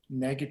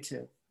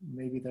negative.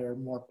 Maybe they're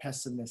more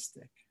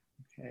pessimistic,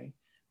 okay?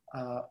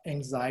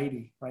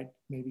 Anxiety, right?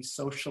 Maybe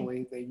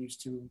socially, they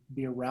used to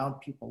be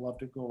around people, love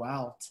to go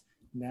out.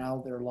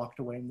 Now they're locked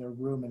away in their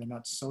room and they're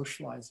not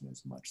socializing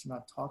as much, they're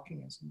not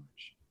talking as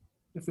much.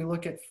 If we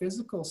look at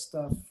physical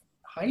stuff,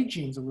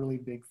 hygiene is a really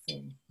big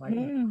thing,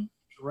 right?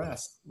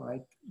 Dress,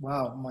 right?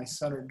 Wow, my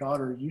son or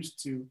daughter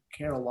used to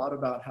care a lot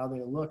about how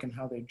they look and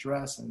how they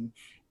dress and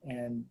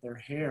their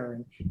hair.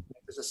 And if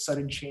there's a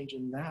sudden change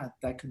in that,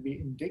 that could be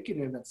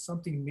indicative that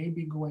something may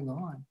be going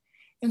on.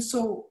 And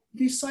so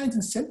these signs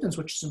and symptoms,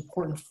 which is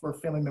important for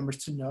family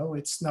members to know,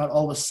 it's not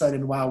all of a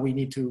sudden, wow, we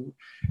need to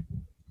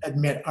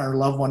admit our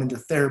loved one into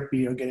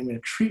therapy or get him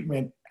into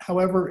treatment.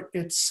 However,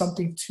 it's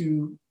something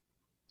to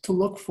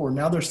look for.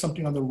 Now there's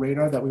something on the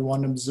radar that we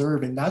want to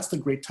observe, and that's the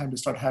great time to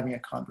start having a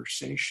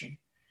conversation.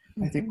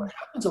 I think what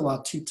happens a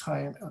lot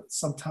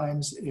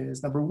sometimes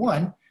is, number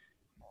one,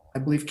 I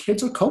believe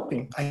kids are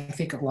coping. I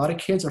think a lot of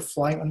kids are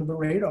flying under the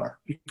radar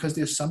because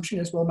the assumption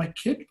is, well,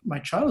 my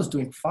child is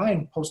doing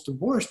fine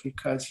post-divorce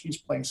because he's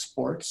playing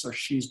sports or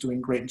she's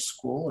doing great in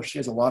school or she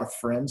has a lot of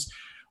friends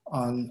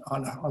on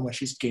when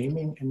she's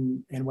gaming.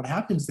 And what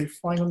happens, they're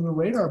flying under the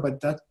radar, but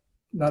that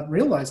not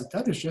realize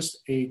that is just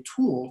a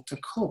tool to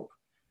cope.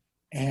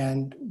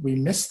 And we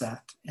miss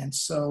that. And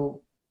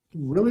so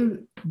really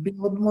being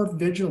a little bit more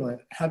vigilant,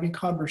 having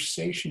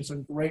conversations is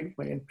a great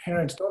way. And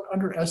parents, don't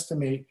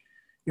underestimate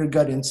your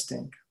gut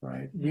instinct,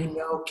 right? We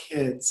know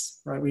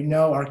kids, right? We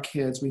know our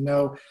kids. We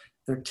know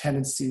their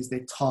tendencies.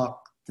 They talk,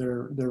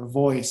 their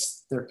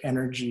voice, their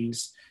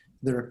energies,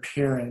 their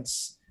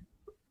appearance.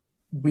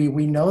 We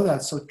know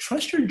that. So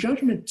trust your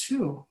judgment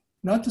too.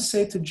 Not to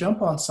say to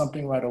jump on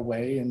something right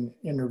away and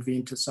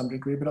intervene to some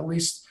degree, but at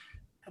least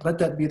let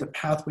that be the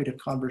pathway to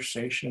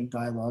conversation,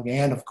 dialogue,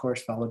 and of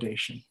course,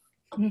 validation.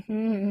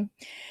 Mm-hmm.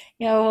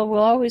 Yeah, well,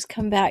 we'll always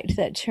come back to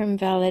that term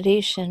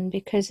validation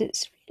because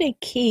it's really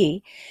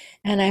key.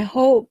 And I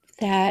hope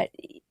that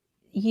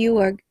you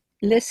are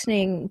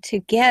listening to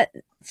get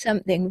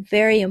something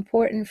very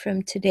important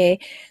from today.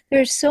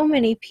 There's so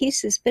many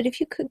pieces, but if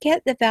you could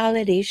get the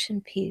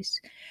validation piece,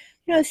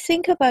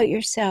 think about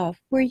yourself.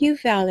 Were you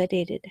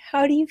validated?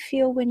 How do you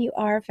feel when you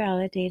are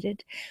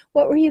validated?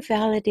 What were you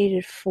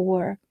validated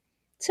for?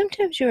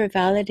 Sometimes you are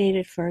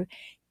validated for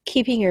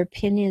keeping your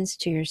opinions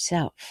to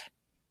yourself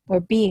or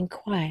being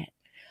quiet.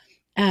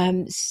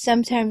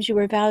 Sometimes you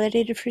were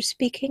validated for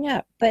speaking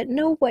up, but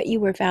know what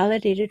you were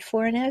validated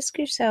for and ask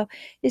yourself,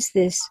 is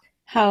this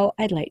how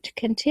I'd like to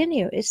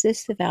continue? Is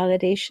this the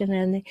validation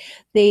and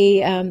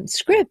the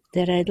script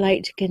that I'd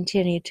like to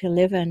continue to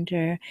live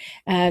under?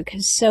 Because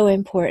it's so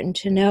important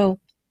to know.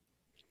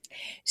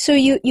 So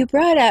you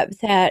brought up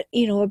that,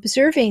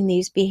 observing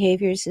these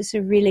behaviors is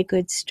a really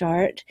good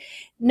start.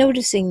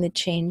 Noticing the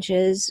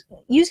changes,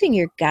 using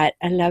your gut.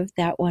 I love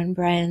that one,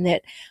 Brian,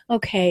 that,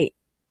 okay,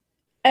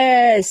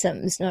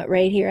 something's not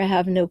right here. I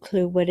have no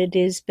clue what it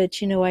is, but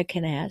I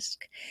can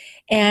ask.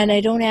 And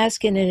I don't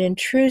ask in an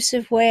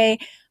intrusive way.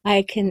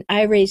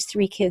 I raised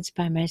 3 kids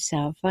by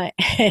myself. I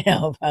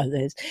know about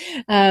this.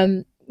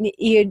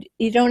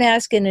 You don't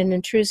ask in an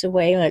intrusive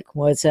way, like,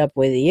 what's up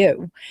with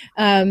you?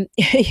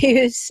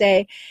 You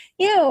say,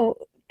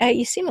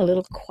 you seem a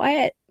little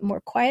quiet,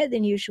 more quiet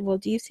than usual.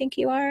 Do you think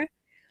you are?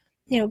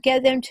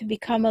 Get them to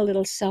become a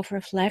little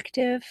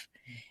self-reflective.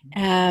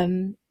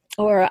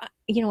 Or,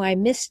 I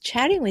miss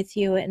chatting with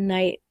you at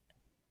night.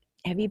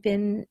 Have you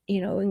been,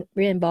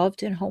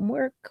 involved in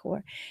homework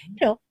or,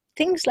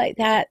 things like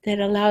that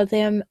allow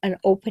them an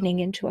opening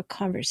into a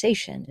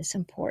conversation is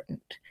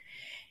important.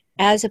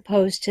 As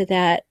opposed to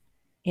that,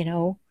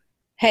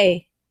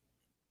 hey,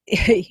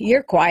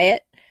 you're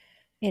quiet,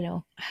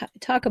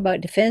 talk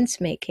about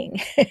defense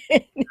making.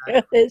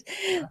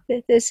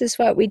 This is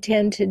what we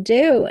tend to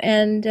do.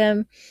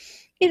 And,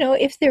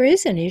 if there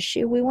is an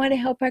issue, we want to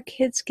help our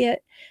kids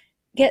get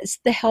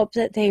the help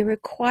that they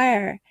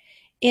require.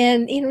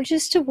 And,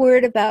 just a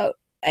word about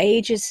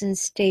ages and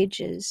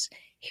stages.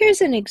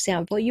 Here's an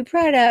example. You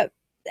brought up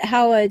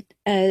how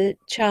a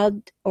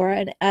child or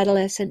an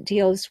adolescent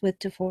deals with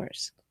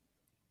divorce.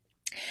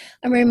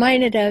 I'm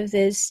reminded of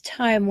this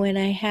time when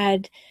I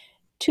had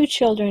 2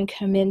 children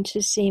come in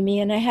to see me,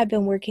 and I had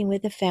been working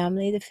with a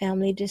family. The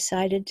family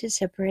decided to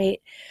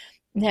separate.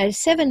 And I had a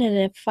 7 and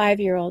a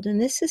 5-year-old,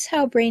 and this is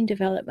how brain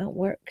development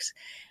works.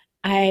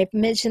 I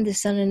mentioned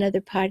this on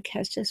another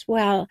podcast as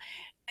well,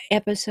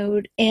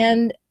 episode,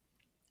 and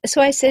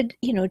so I said,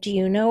 do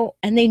you know?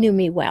 And they knew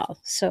me well,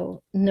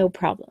 so no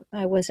problem.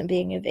 I wasn't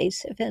being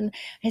evasive. And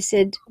I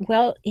said,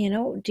 well,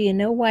 do you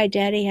know why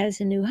Daddy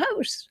has a new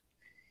house?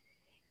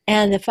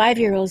 And the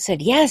 5-year-old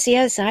said, yes,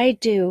 yes, I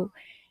do.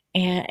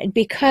 And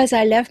because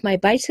I left my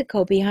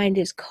bicycle behind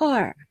his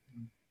car,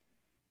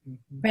 Mhm.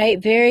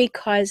 right? Very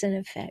cause and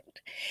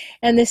effect.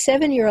 And the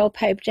 7-year-old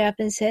piped up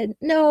and said,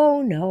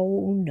 no,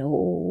 no,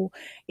 no.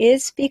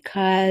 It's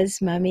because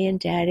Mommy and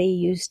Daddy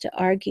used to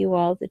argue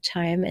all the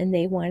time and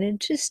they wanted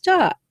to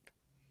stop.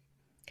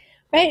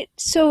 Right?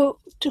 So,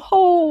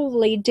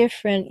 totally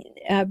different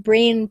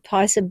brain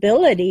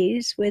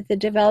possibilities with the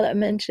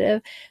development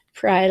of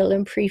parietal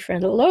and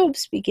prefrontal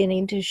lobes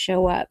beginning to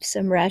show up,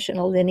 some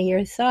rational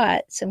linear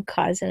thought, some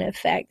cause and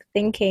effect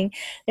thinking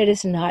that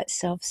is not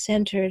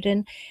self-centered.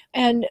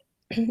 And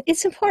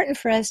it's important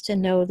for us to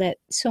know that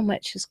so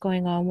much is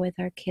going on with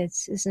our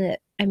kids, isn't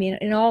it? I mean,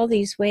 in all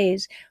these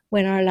ways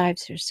when our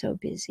lives are so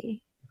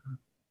busy.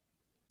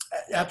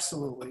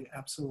 Absolutely,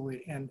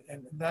 absolutely. And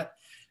that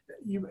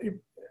you,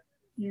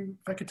 if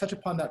I could touch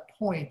upon that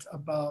point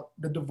about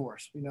the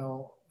divorce,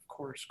 of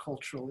course,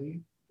 culturally,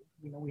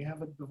 we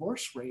have a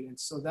divorce rate. And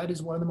so that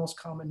is one of the most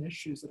common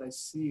issues that I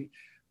see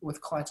with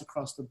clients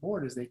across the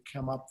board as they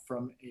come up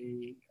from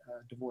a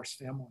divorced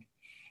family.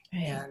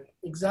 Right. And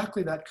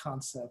exactly that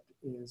concept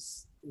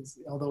is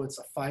although it's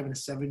a 5 and a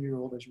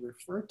 7-year-old as you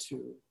refer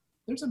to,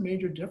 there's a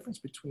major difference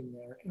between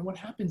there. And what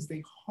happens,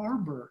 they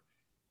harbor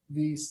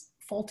these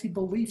faulty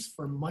beliefs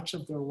for much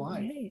of their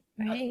life. Right,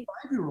 That right.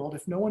 5-year-old,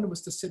 if no one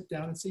was to sit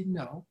down and say,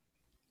 no,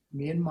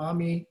 me and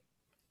Mommy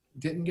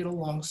didn't get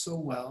along so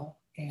well,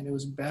 and it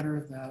was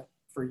better that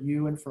for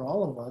you and for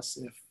all of us,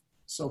 if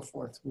so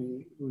forth,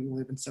 we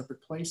live in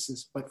separate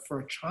places. But for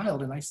a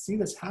child, and I see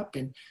this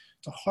happen,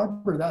 to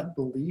harbor that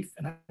belief,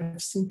 and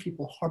I've seen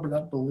people harbor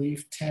that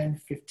belief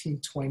 10, 15,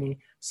 20,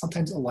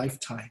 sometimes a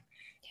lifetime,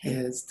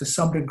 is to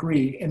some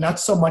degree, and not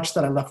so much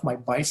that I left my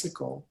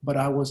bicycle, but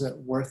I wasn't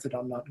worth it,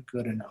 I'm not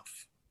good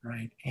enough,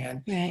 right?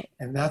 And Right.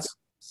 and that's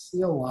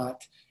see a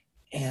lot,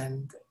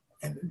 and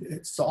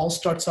it all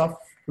starts off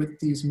with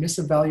these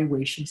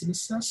misevaluations and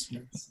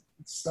assessments.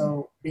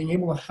 So being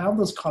able to have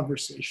those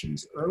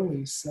conversations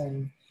early,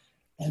 saying,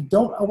 and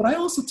don't, what I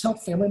also tell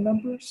family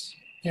members,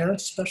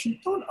 parents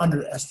especially, don't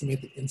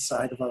underestimate the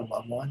inside of our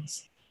loved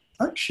ones.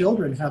 Our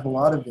children have a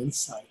lot of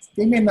insights.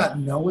 They may not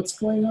know what's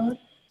going on,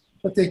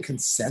 but they can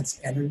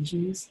sense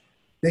energies.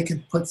 They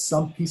can put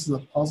some pieces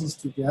of the puzzles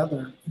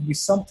together. And we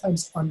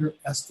sometimes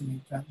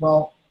underestimate that.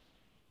 Well,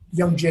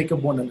 young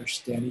Jacob won't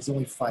understand. He's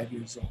only 5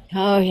 years old.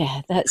 Oh,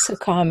 yeah, that's so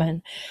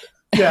common.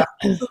 Yeah,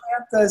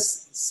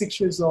 Samantha's 6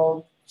 years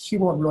old. She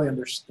won't really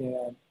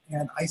understand.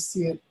 And I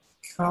see it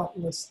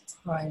countless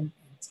time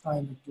and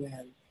time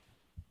again.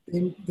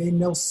 They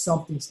know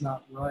something's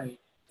not right.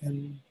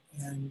 And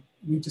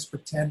we just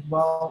pretend,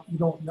 well, you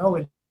don't know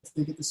it.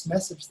 They get this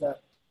message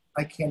that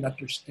I can't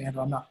understand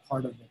or I'm not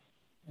part of it.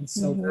 And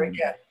so there Mm-hmm.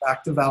 again,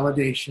 back to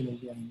validation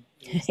again.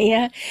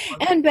 Yeah.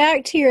 And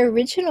back to your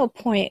original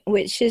point,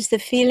 which is the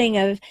feeling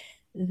of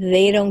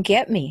they don't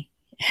get me,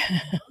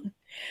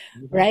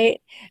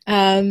 right?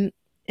 Um,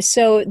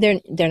 so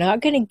they're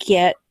not going to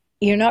get,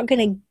 you're not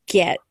going to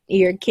get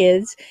your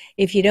kids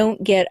if you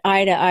don't get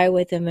eye to eye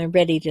with them and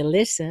ready to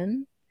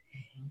listen.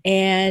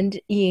 And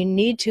you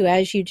need to,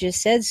 as you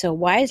just said so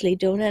wisely,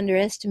 don't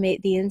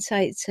underestimate the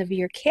insights of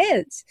your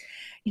kids.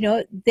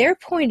 Their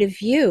point of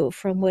view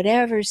from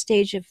whatever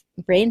stage of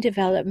brain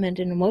development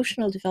and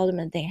emotional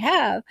development they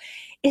have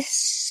is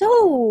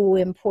so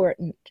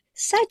important.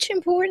 Such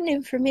important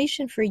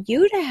information for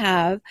you to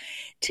have,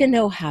 to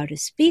know how to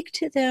speak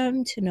to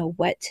them, to know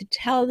what to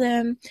tell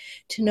them,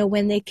 to know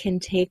when they can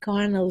take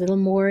on a little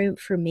more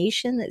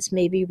information that's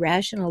maybe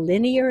rational,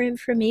 linear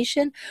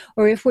information,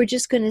 or if we're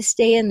just going to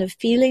stay in the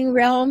feeling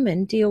realm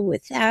and deal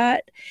with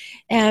that.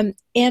 And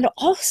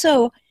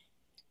also,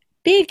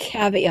 big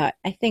caveat,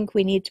 I think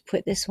we need to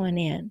put this one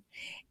in,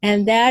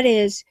 and that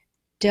is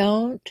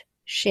don't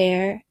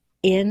share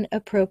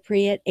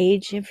inappropriate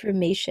age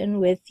information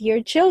with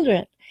your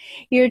children.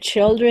 Your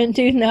children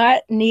do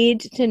not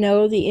need to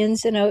know the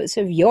ins and outs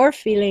of your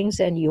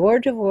feelings and your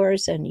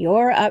divorce and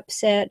your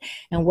upset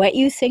and what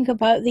you think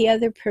about the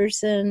other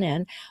person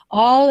and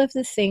all of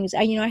the things.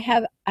 I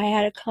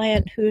had a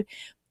client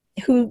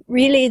who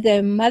really,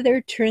 the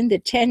mother turned the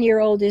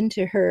 10-year-old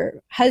into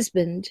her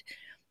husband,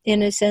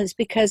 in a sense,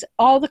 because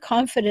all the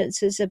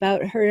confidences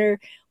about her,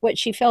 what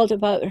she felt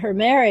about her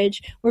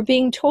marriage, were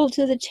being told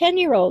to the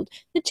 10-year-old.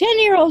 The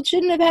 10-year-old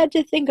shouldn't have had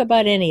to think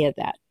about any of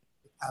that.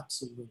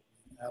 Absolutely.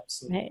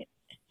 Absolutely. Right?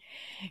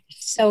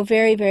 So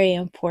very, very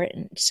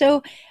important.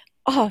 So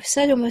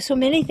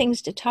many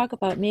things to talk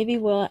about. Maybe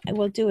we'll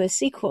do a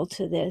sequel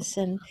to this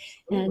and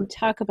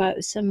talk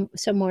about some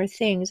more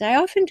things. I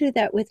often do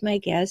that with my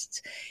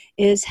guests,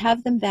 is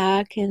have them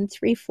back in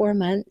 3-4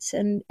 months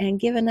and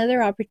give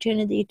another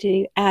opportunity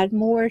to add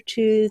more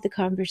to the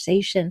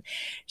conversation.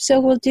 So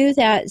we'll do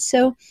that.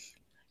 So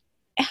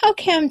how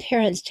can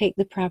parents take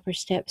the proper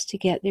steps to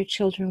get their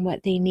children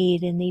what they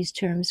need in these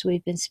terms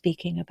we've been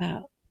speaking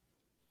about?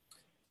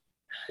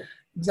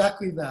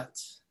 Exactly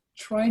that.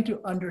 trying to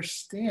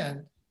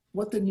understand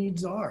what the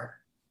needs are,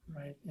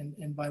 right?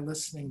 And by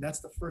listening, that's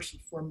the first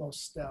and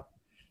foremost step.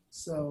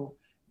 So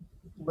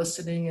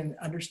listening and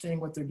understanding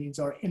what their needs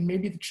are, and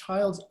maybe the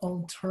child's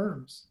own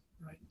terms,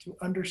 right? To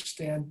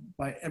understand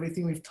by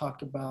everything we've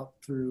talked about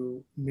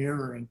through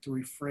mirroring,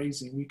 through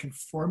rephrasing, we can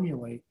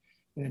formulate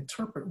and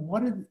interpret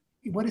what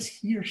is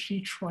he or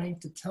she trying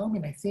to tell me?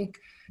 And I think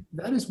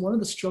that is one of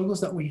the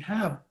struggles that we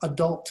have,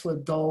 adult to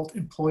adult,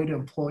 employee to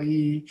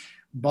employee,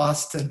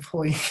 boss to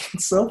employee,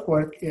 and so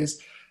forth,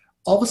 is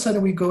all of a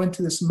sudden we go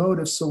into this mode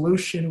of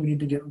solution. We need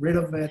to get rid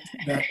of it,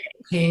 that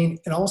pain.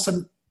 And all of a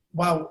sudden,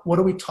 wow, what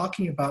are we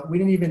talking about? We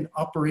didn't even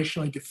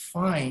operationally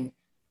define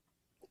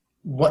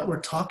what we're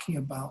talking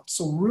about.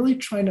 So really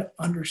trying to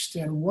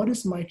understand, what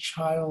is my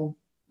child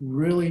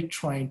really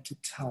trying to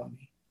tell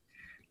me?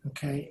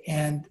 Okay,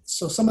 and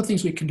so some of the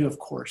things we can do, of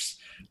course,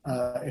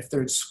 if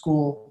they're in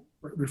school,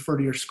 refer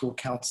to your school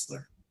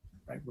counselor,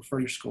 right? Refer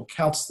to your school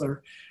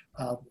counselor.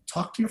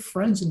 Talk to your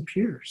friends and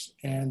peers,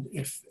 and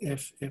if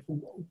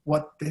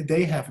what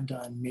they have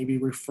done, maybe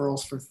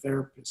referrals for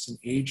therapists and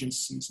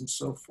agencies and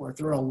so forth.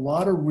 There are a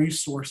lot of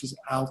resources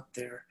out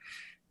there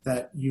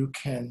that you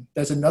can.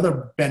 That's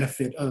another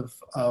benefit of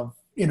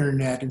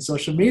internet and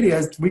social media,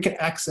 is we can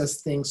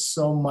access things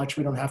so much.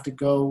 We don't have to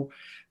go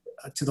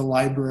to the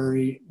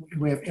library.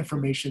 We have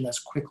information that's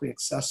quickly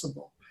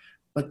accessible.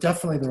 But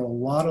definitely there are a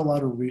lot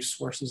of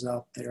resources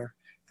out there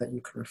that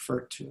you can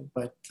refer to.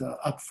 But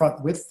up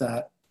front with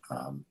that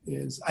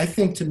is, I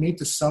think, to me,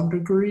 to some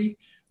degree,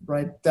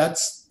 right,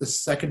 that's the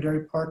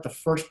secondary part. The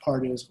first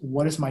part is,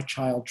 what is my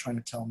child trying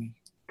to tell me?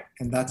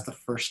 And that's the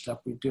first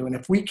step we do. And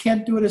if we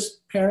can't do it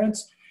as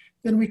parents,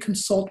 then we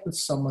consult with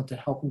someone to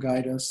help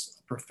guide us,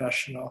 a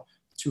professional,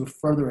 to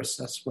further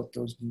assess what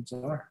those needs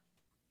are.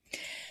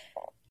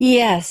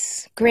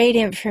 Yes, great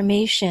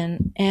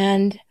information.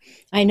 And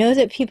I know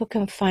that people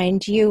can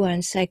find you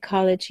on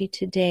Psychology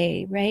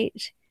Today, right?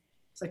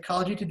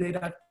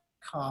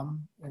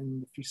 PsychologyToday.com.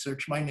 And if you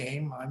search my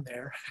name, I'm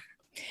there.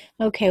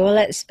 Okay, well,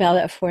 let's spell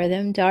it for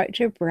them.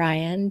 Dr.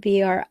 Brian,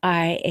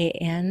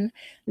 Brian,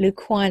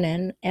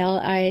 Licuanan,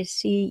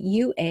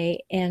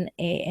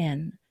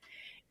 Licuanan.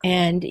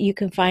 And you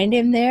can find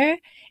him there.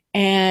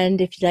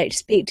 And if you'd like to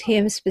speak to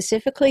him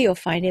specifically, you'll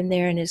find him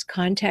there in his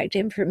contact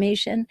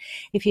information.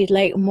 If you'd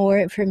like more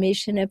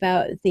information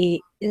about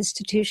the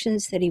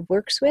institutions that he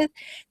works with,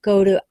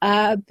 go to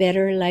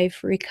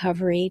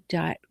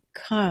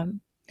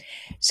abetterliferecovery.com.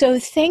 So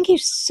thank you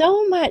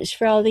so much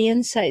for all the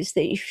insights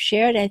that you've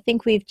shared. I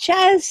think we've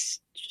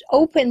just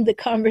opened the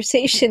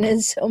conversation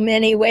in so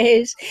many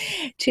ways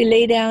to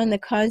lay down the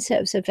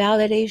concepts of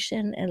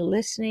validation and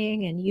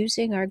listening and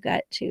using our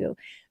gut to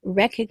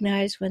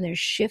recognize when there's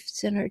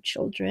shifts in our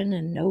children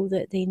and know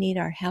that they need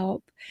our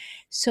help.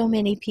 So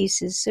many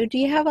pieces. So do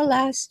you have a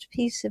last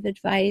piece of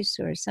advice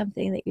or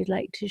something that you'd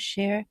like to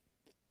share?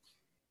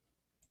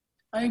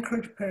 I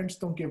encourage parents,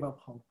 don't give up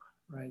hope,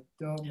 right?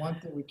 One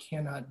thing we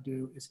cannot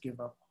do is give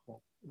up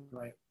hope,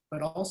 right?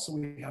 But also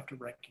we have to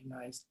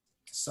recognize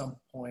to some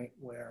point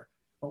where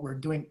what we're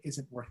doing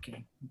isn't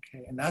working,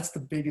 okay? And that's the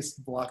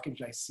biggest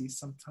blockage I see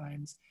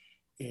sometimes,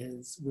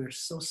 is we're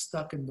so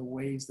stuck in the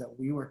ways that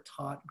we were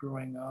taught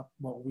growing up,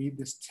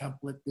 this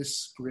template, this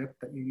script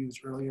that you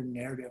used earlier,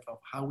 narrative of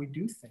how we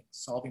do things,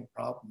 solving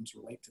problems,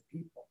 relate to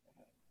people.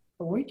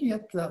 But when we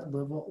get to that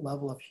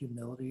level of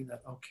humility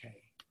that, okay,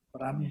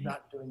 what I'm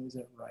not doing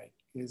isn't right,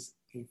 is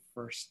a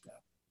first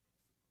step,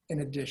 in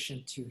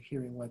addition to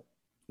hearing what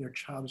your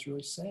child is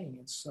really saying.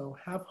 And so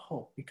have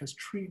hope, because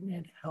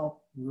treatment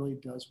help really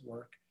does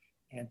work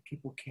and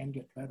people can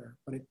get better,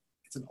 but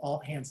it's an all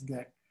hands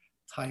deck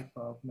type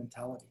of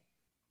mentality.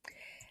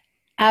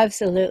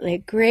 Absolutely.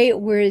 Great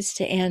words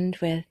to end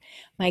with.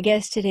 My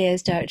guest today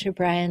is Dr.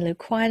 Brian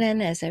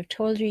Licuanan. As I've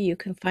told you, you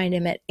can find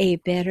him at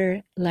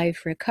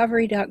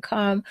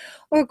abetterliferecovery.com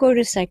or go to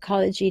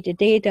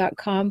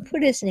psychologytoday.com.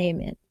 Put his name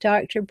in,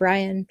 Dr.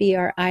 Brian,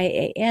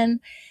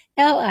 Brian,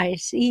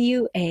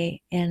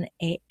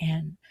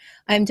 Licuanan.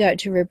 I'm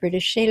Dr. Roberta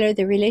Shaler,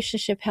 the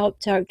Relationship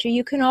Help Doctor.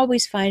 You can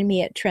always find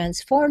me at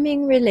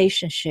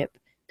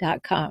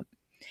transformingrelationship.com.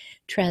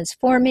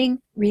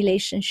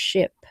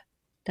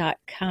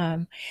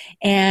 transformingrelationship.com.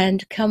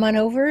 And come on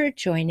over,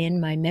 join in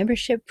my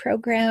membership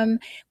program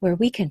where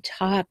we can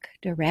talk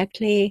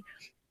directly,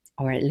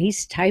 or at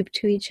least type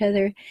to each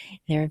other.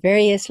 There are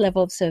various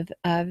levels of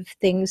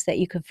things that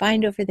you can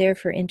find over there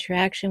for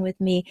interaction with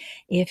me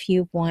if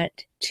you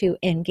want to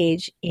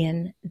engage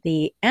in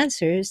the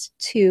answers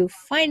to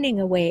finding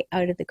a way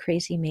out of the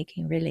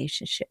crazy-making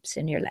relationships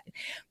in your life.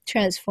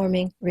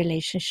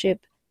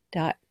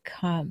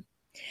 transformingrelationship.com.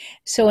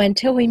 So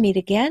until we meet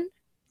again,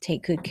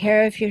 take good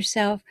care of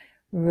yourself,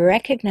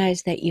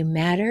 recognize that you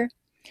matter,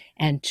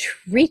 and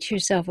treat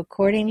yourself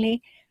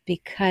accordingly,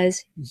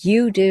 because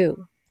you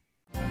do.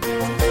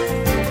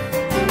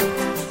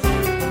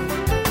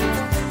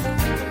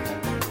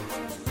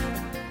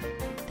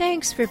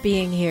 Thanks for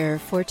being here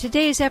for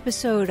today's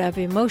episode of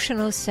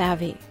Emotional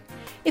Savvy.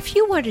 If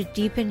you want to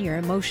deepen your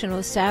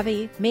emotional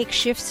savvy, make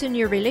shifts in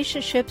your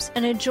relationships,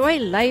 and enjoy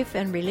life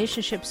and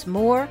relationships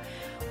more,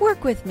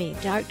 Work with me,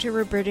 Dr.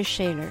 Roberta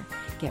Shaler.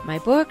 Get my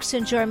books,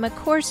 enjoy my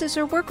courses,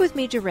 or work with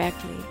me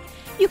directly.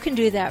 You can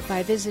do that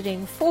by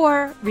visiting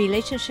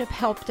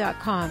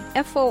forrelationshiphelp.com,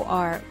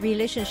 F-O-R,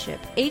 relationship,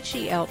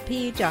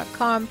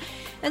 H-E-L-P.com,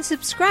 and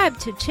subscribe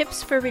to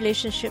Tips for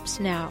Relationships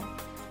now.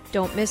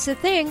 Don't miss a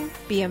thing.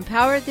 Be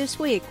empowered this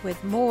week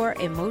with more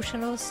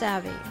emotional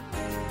savvy.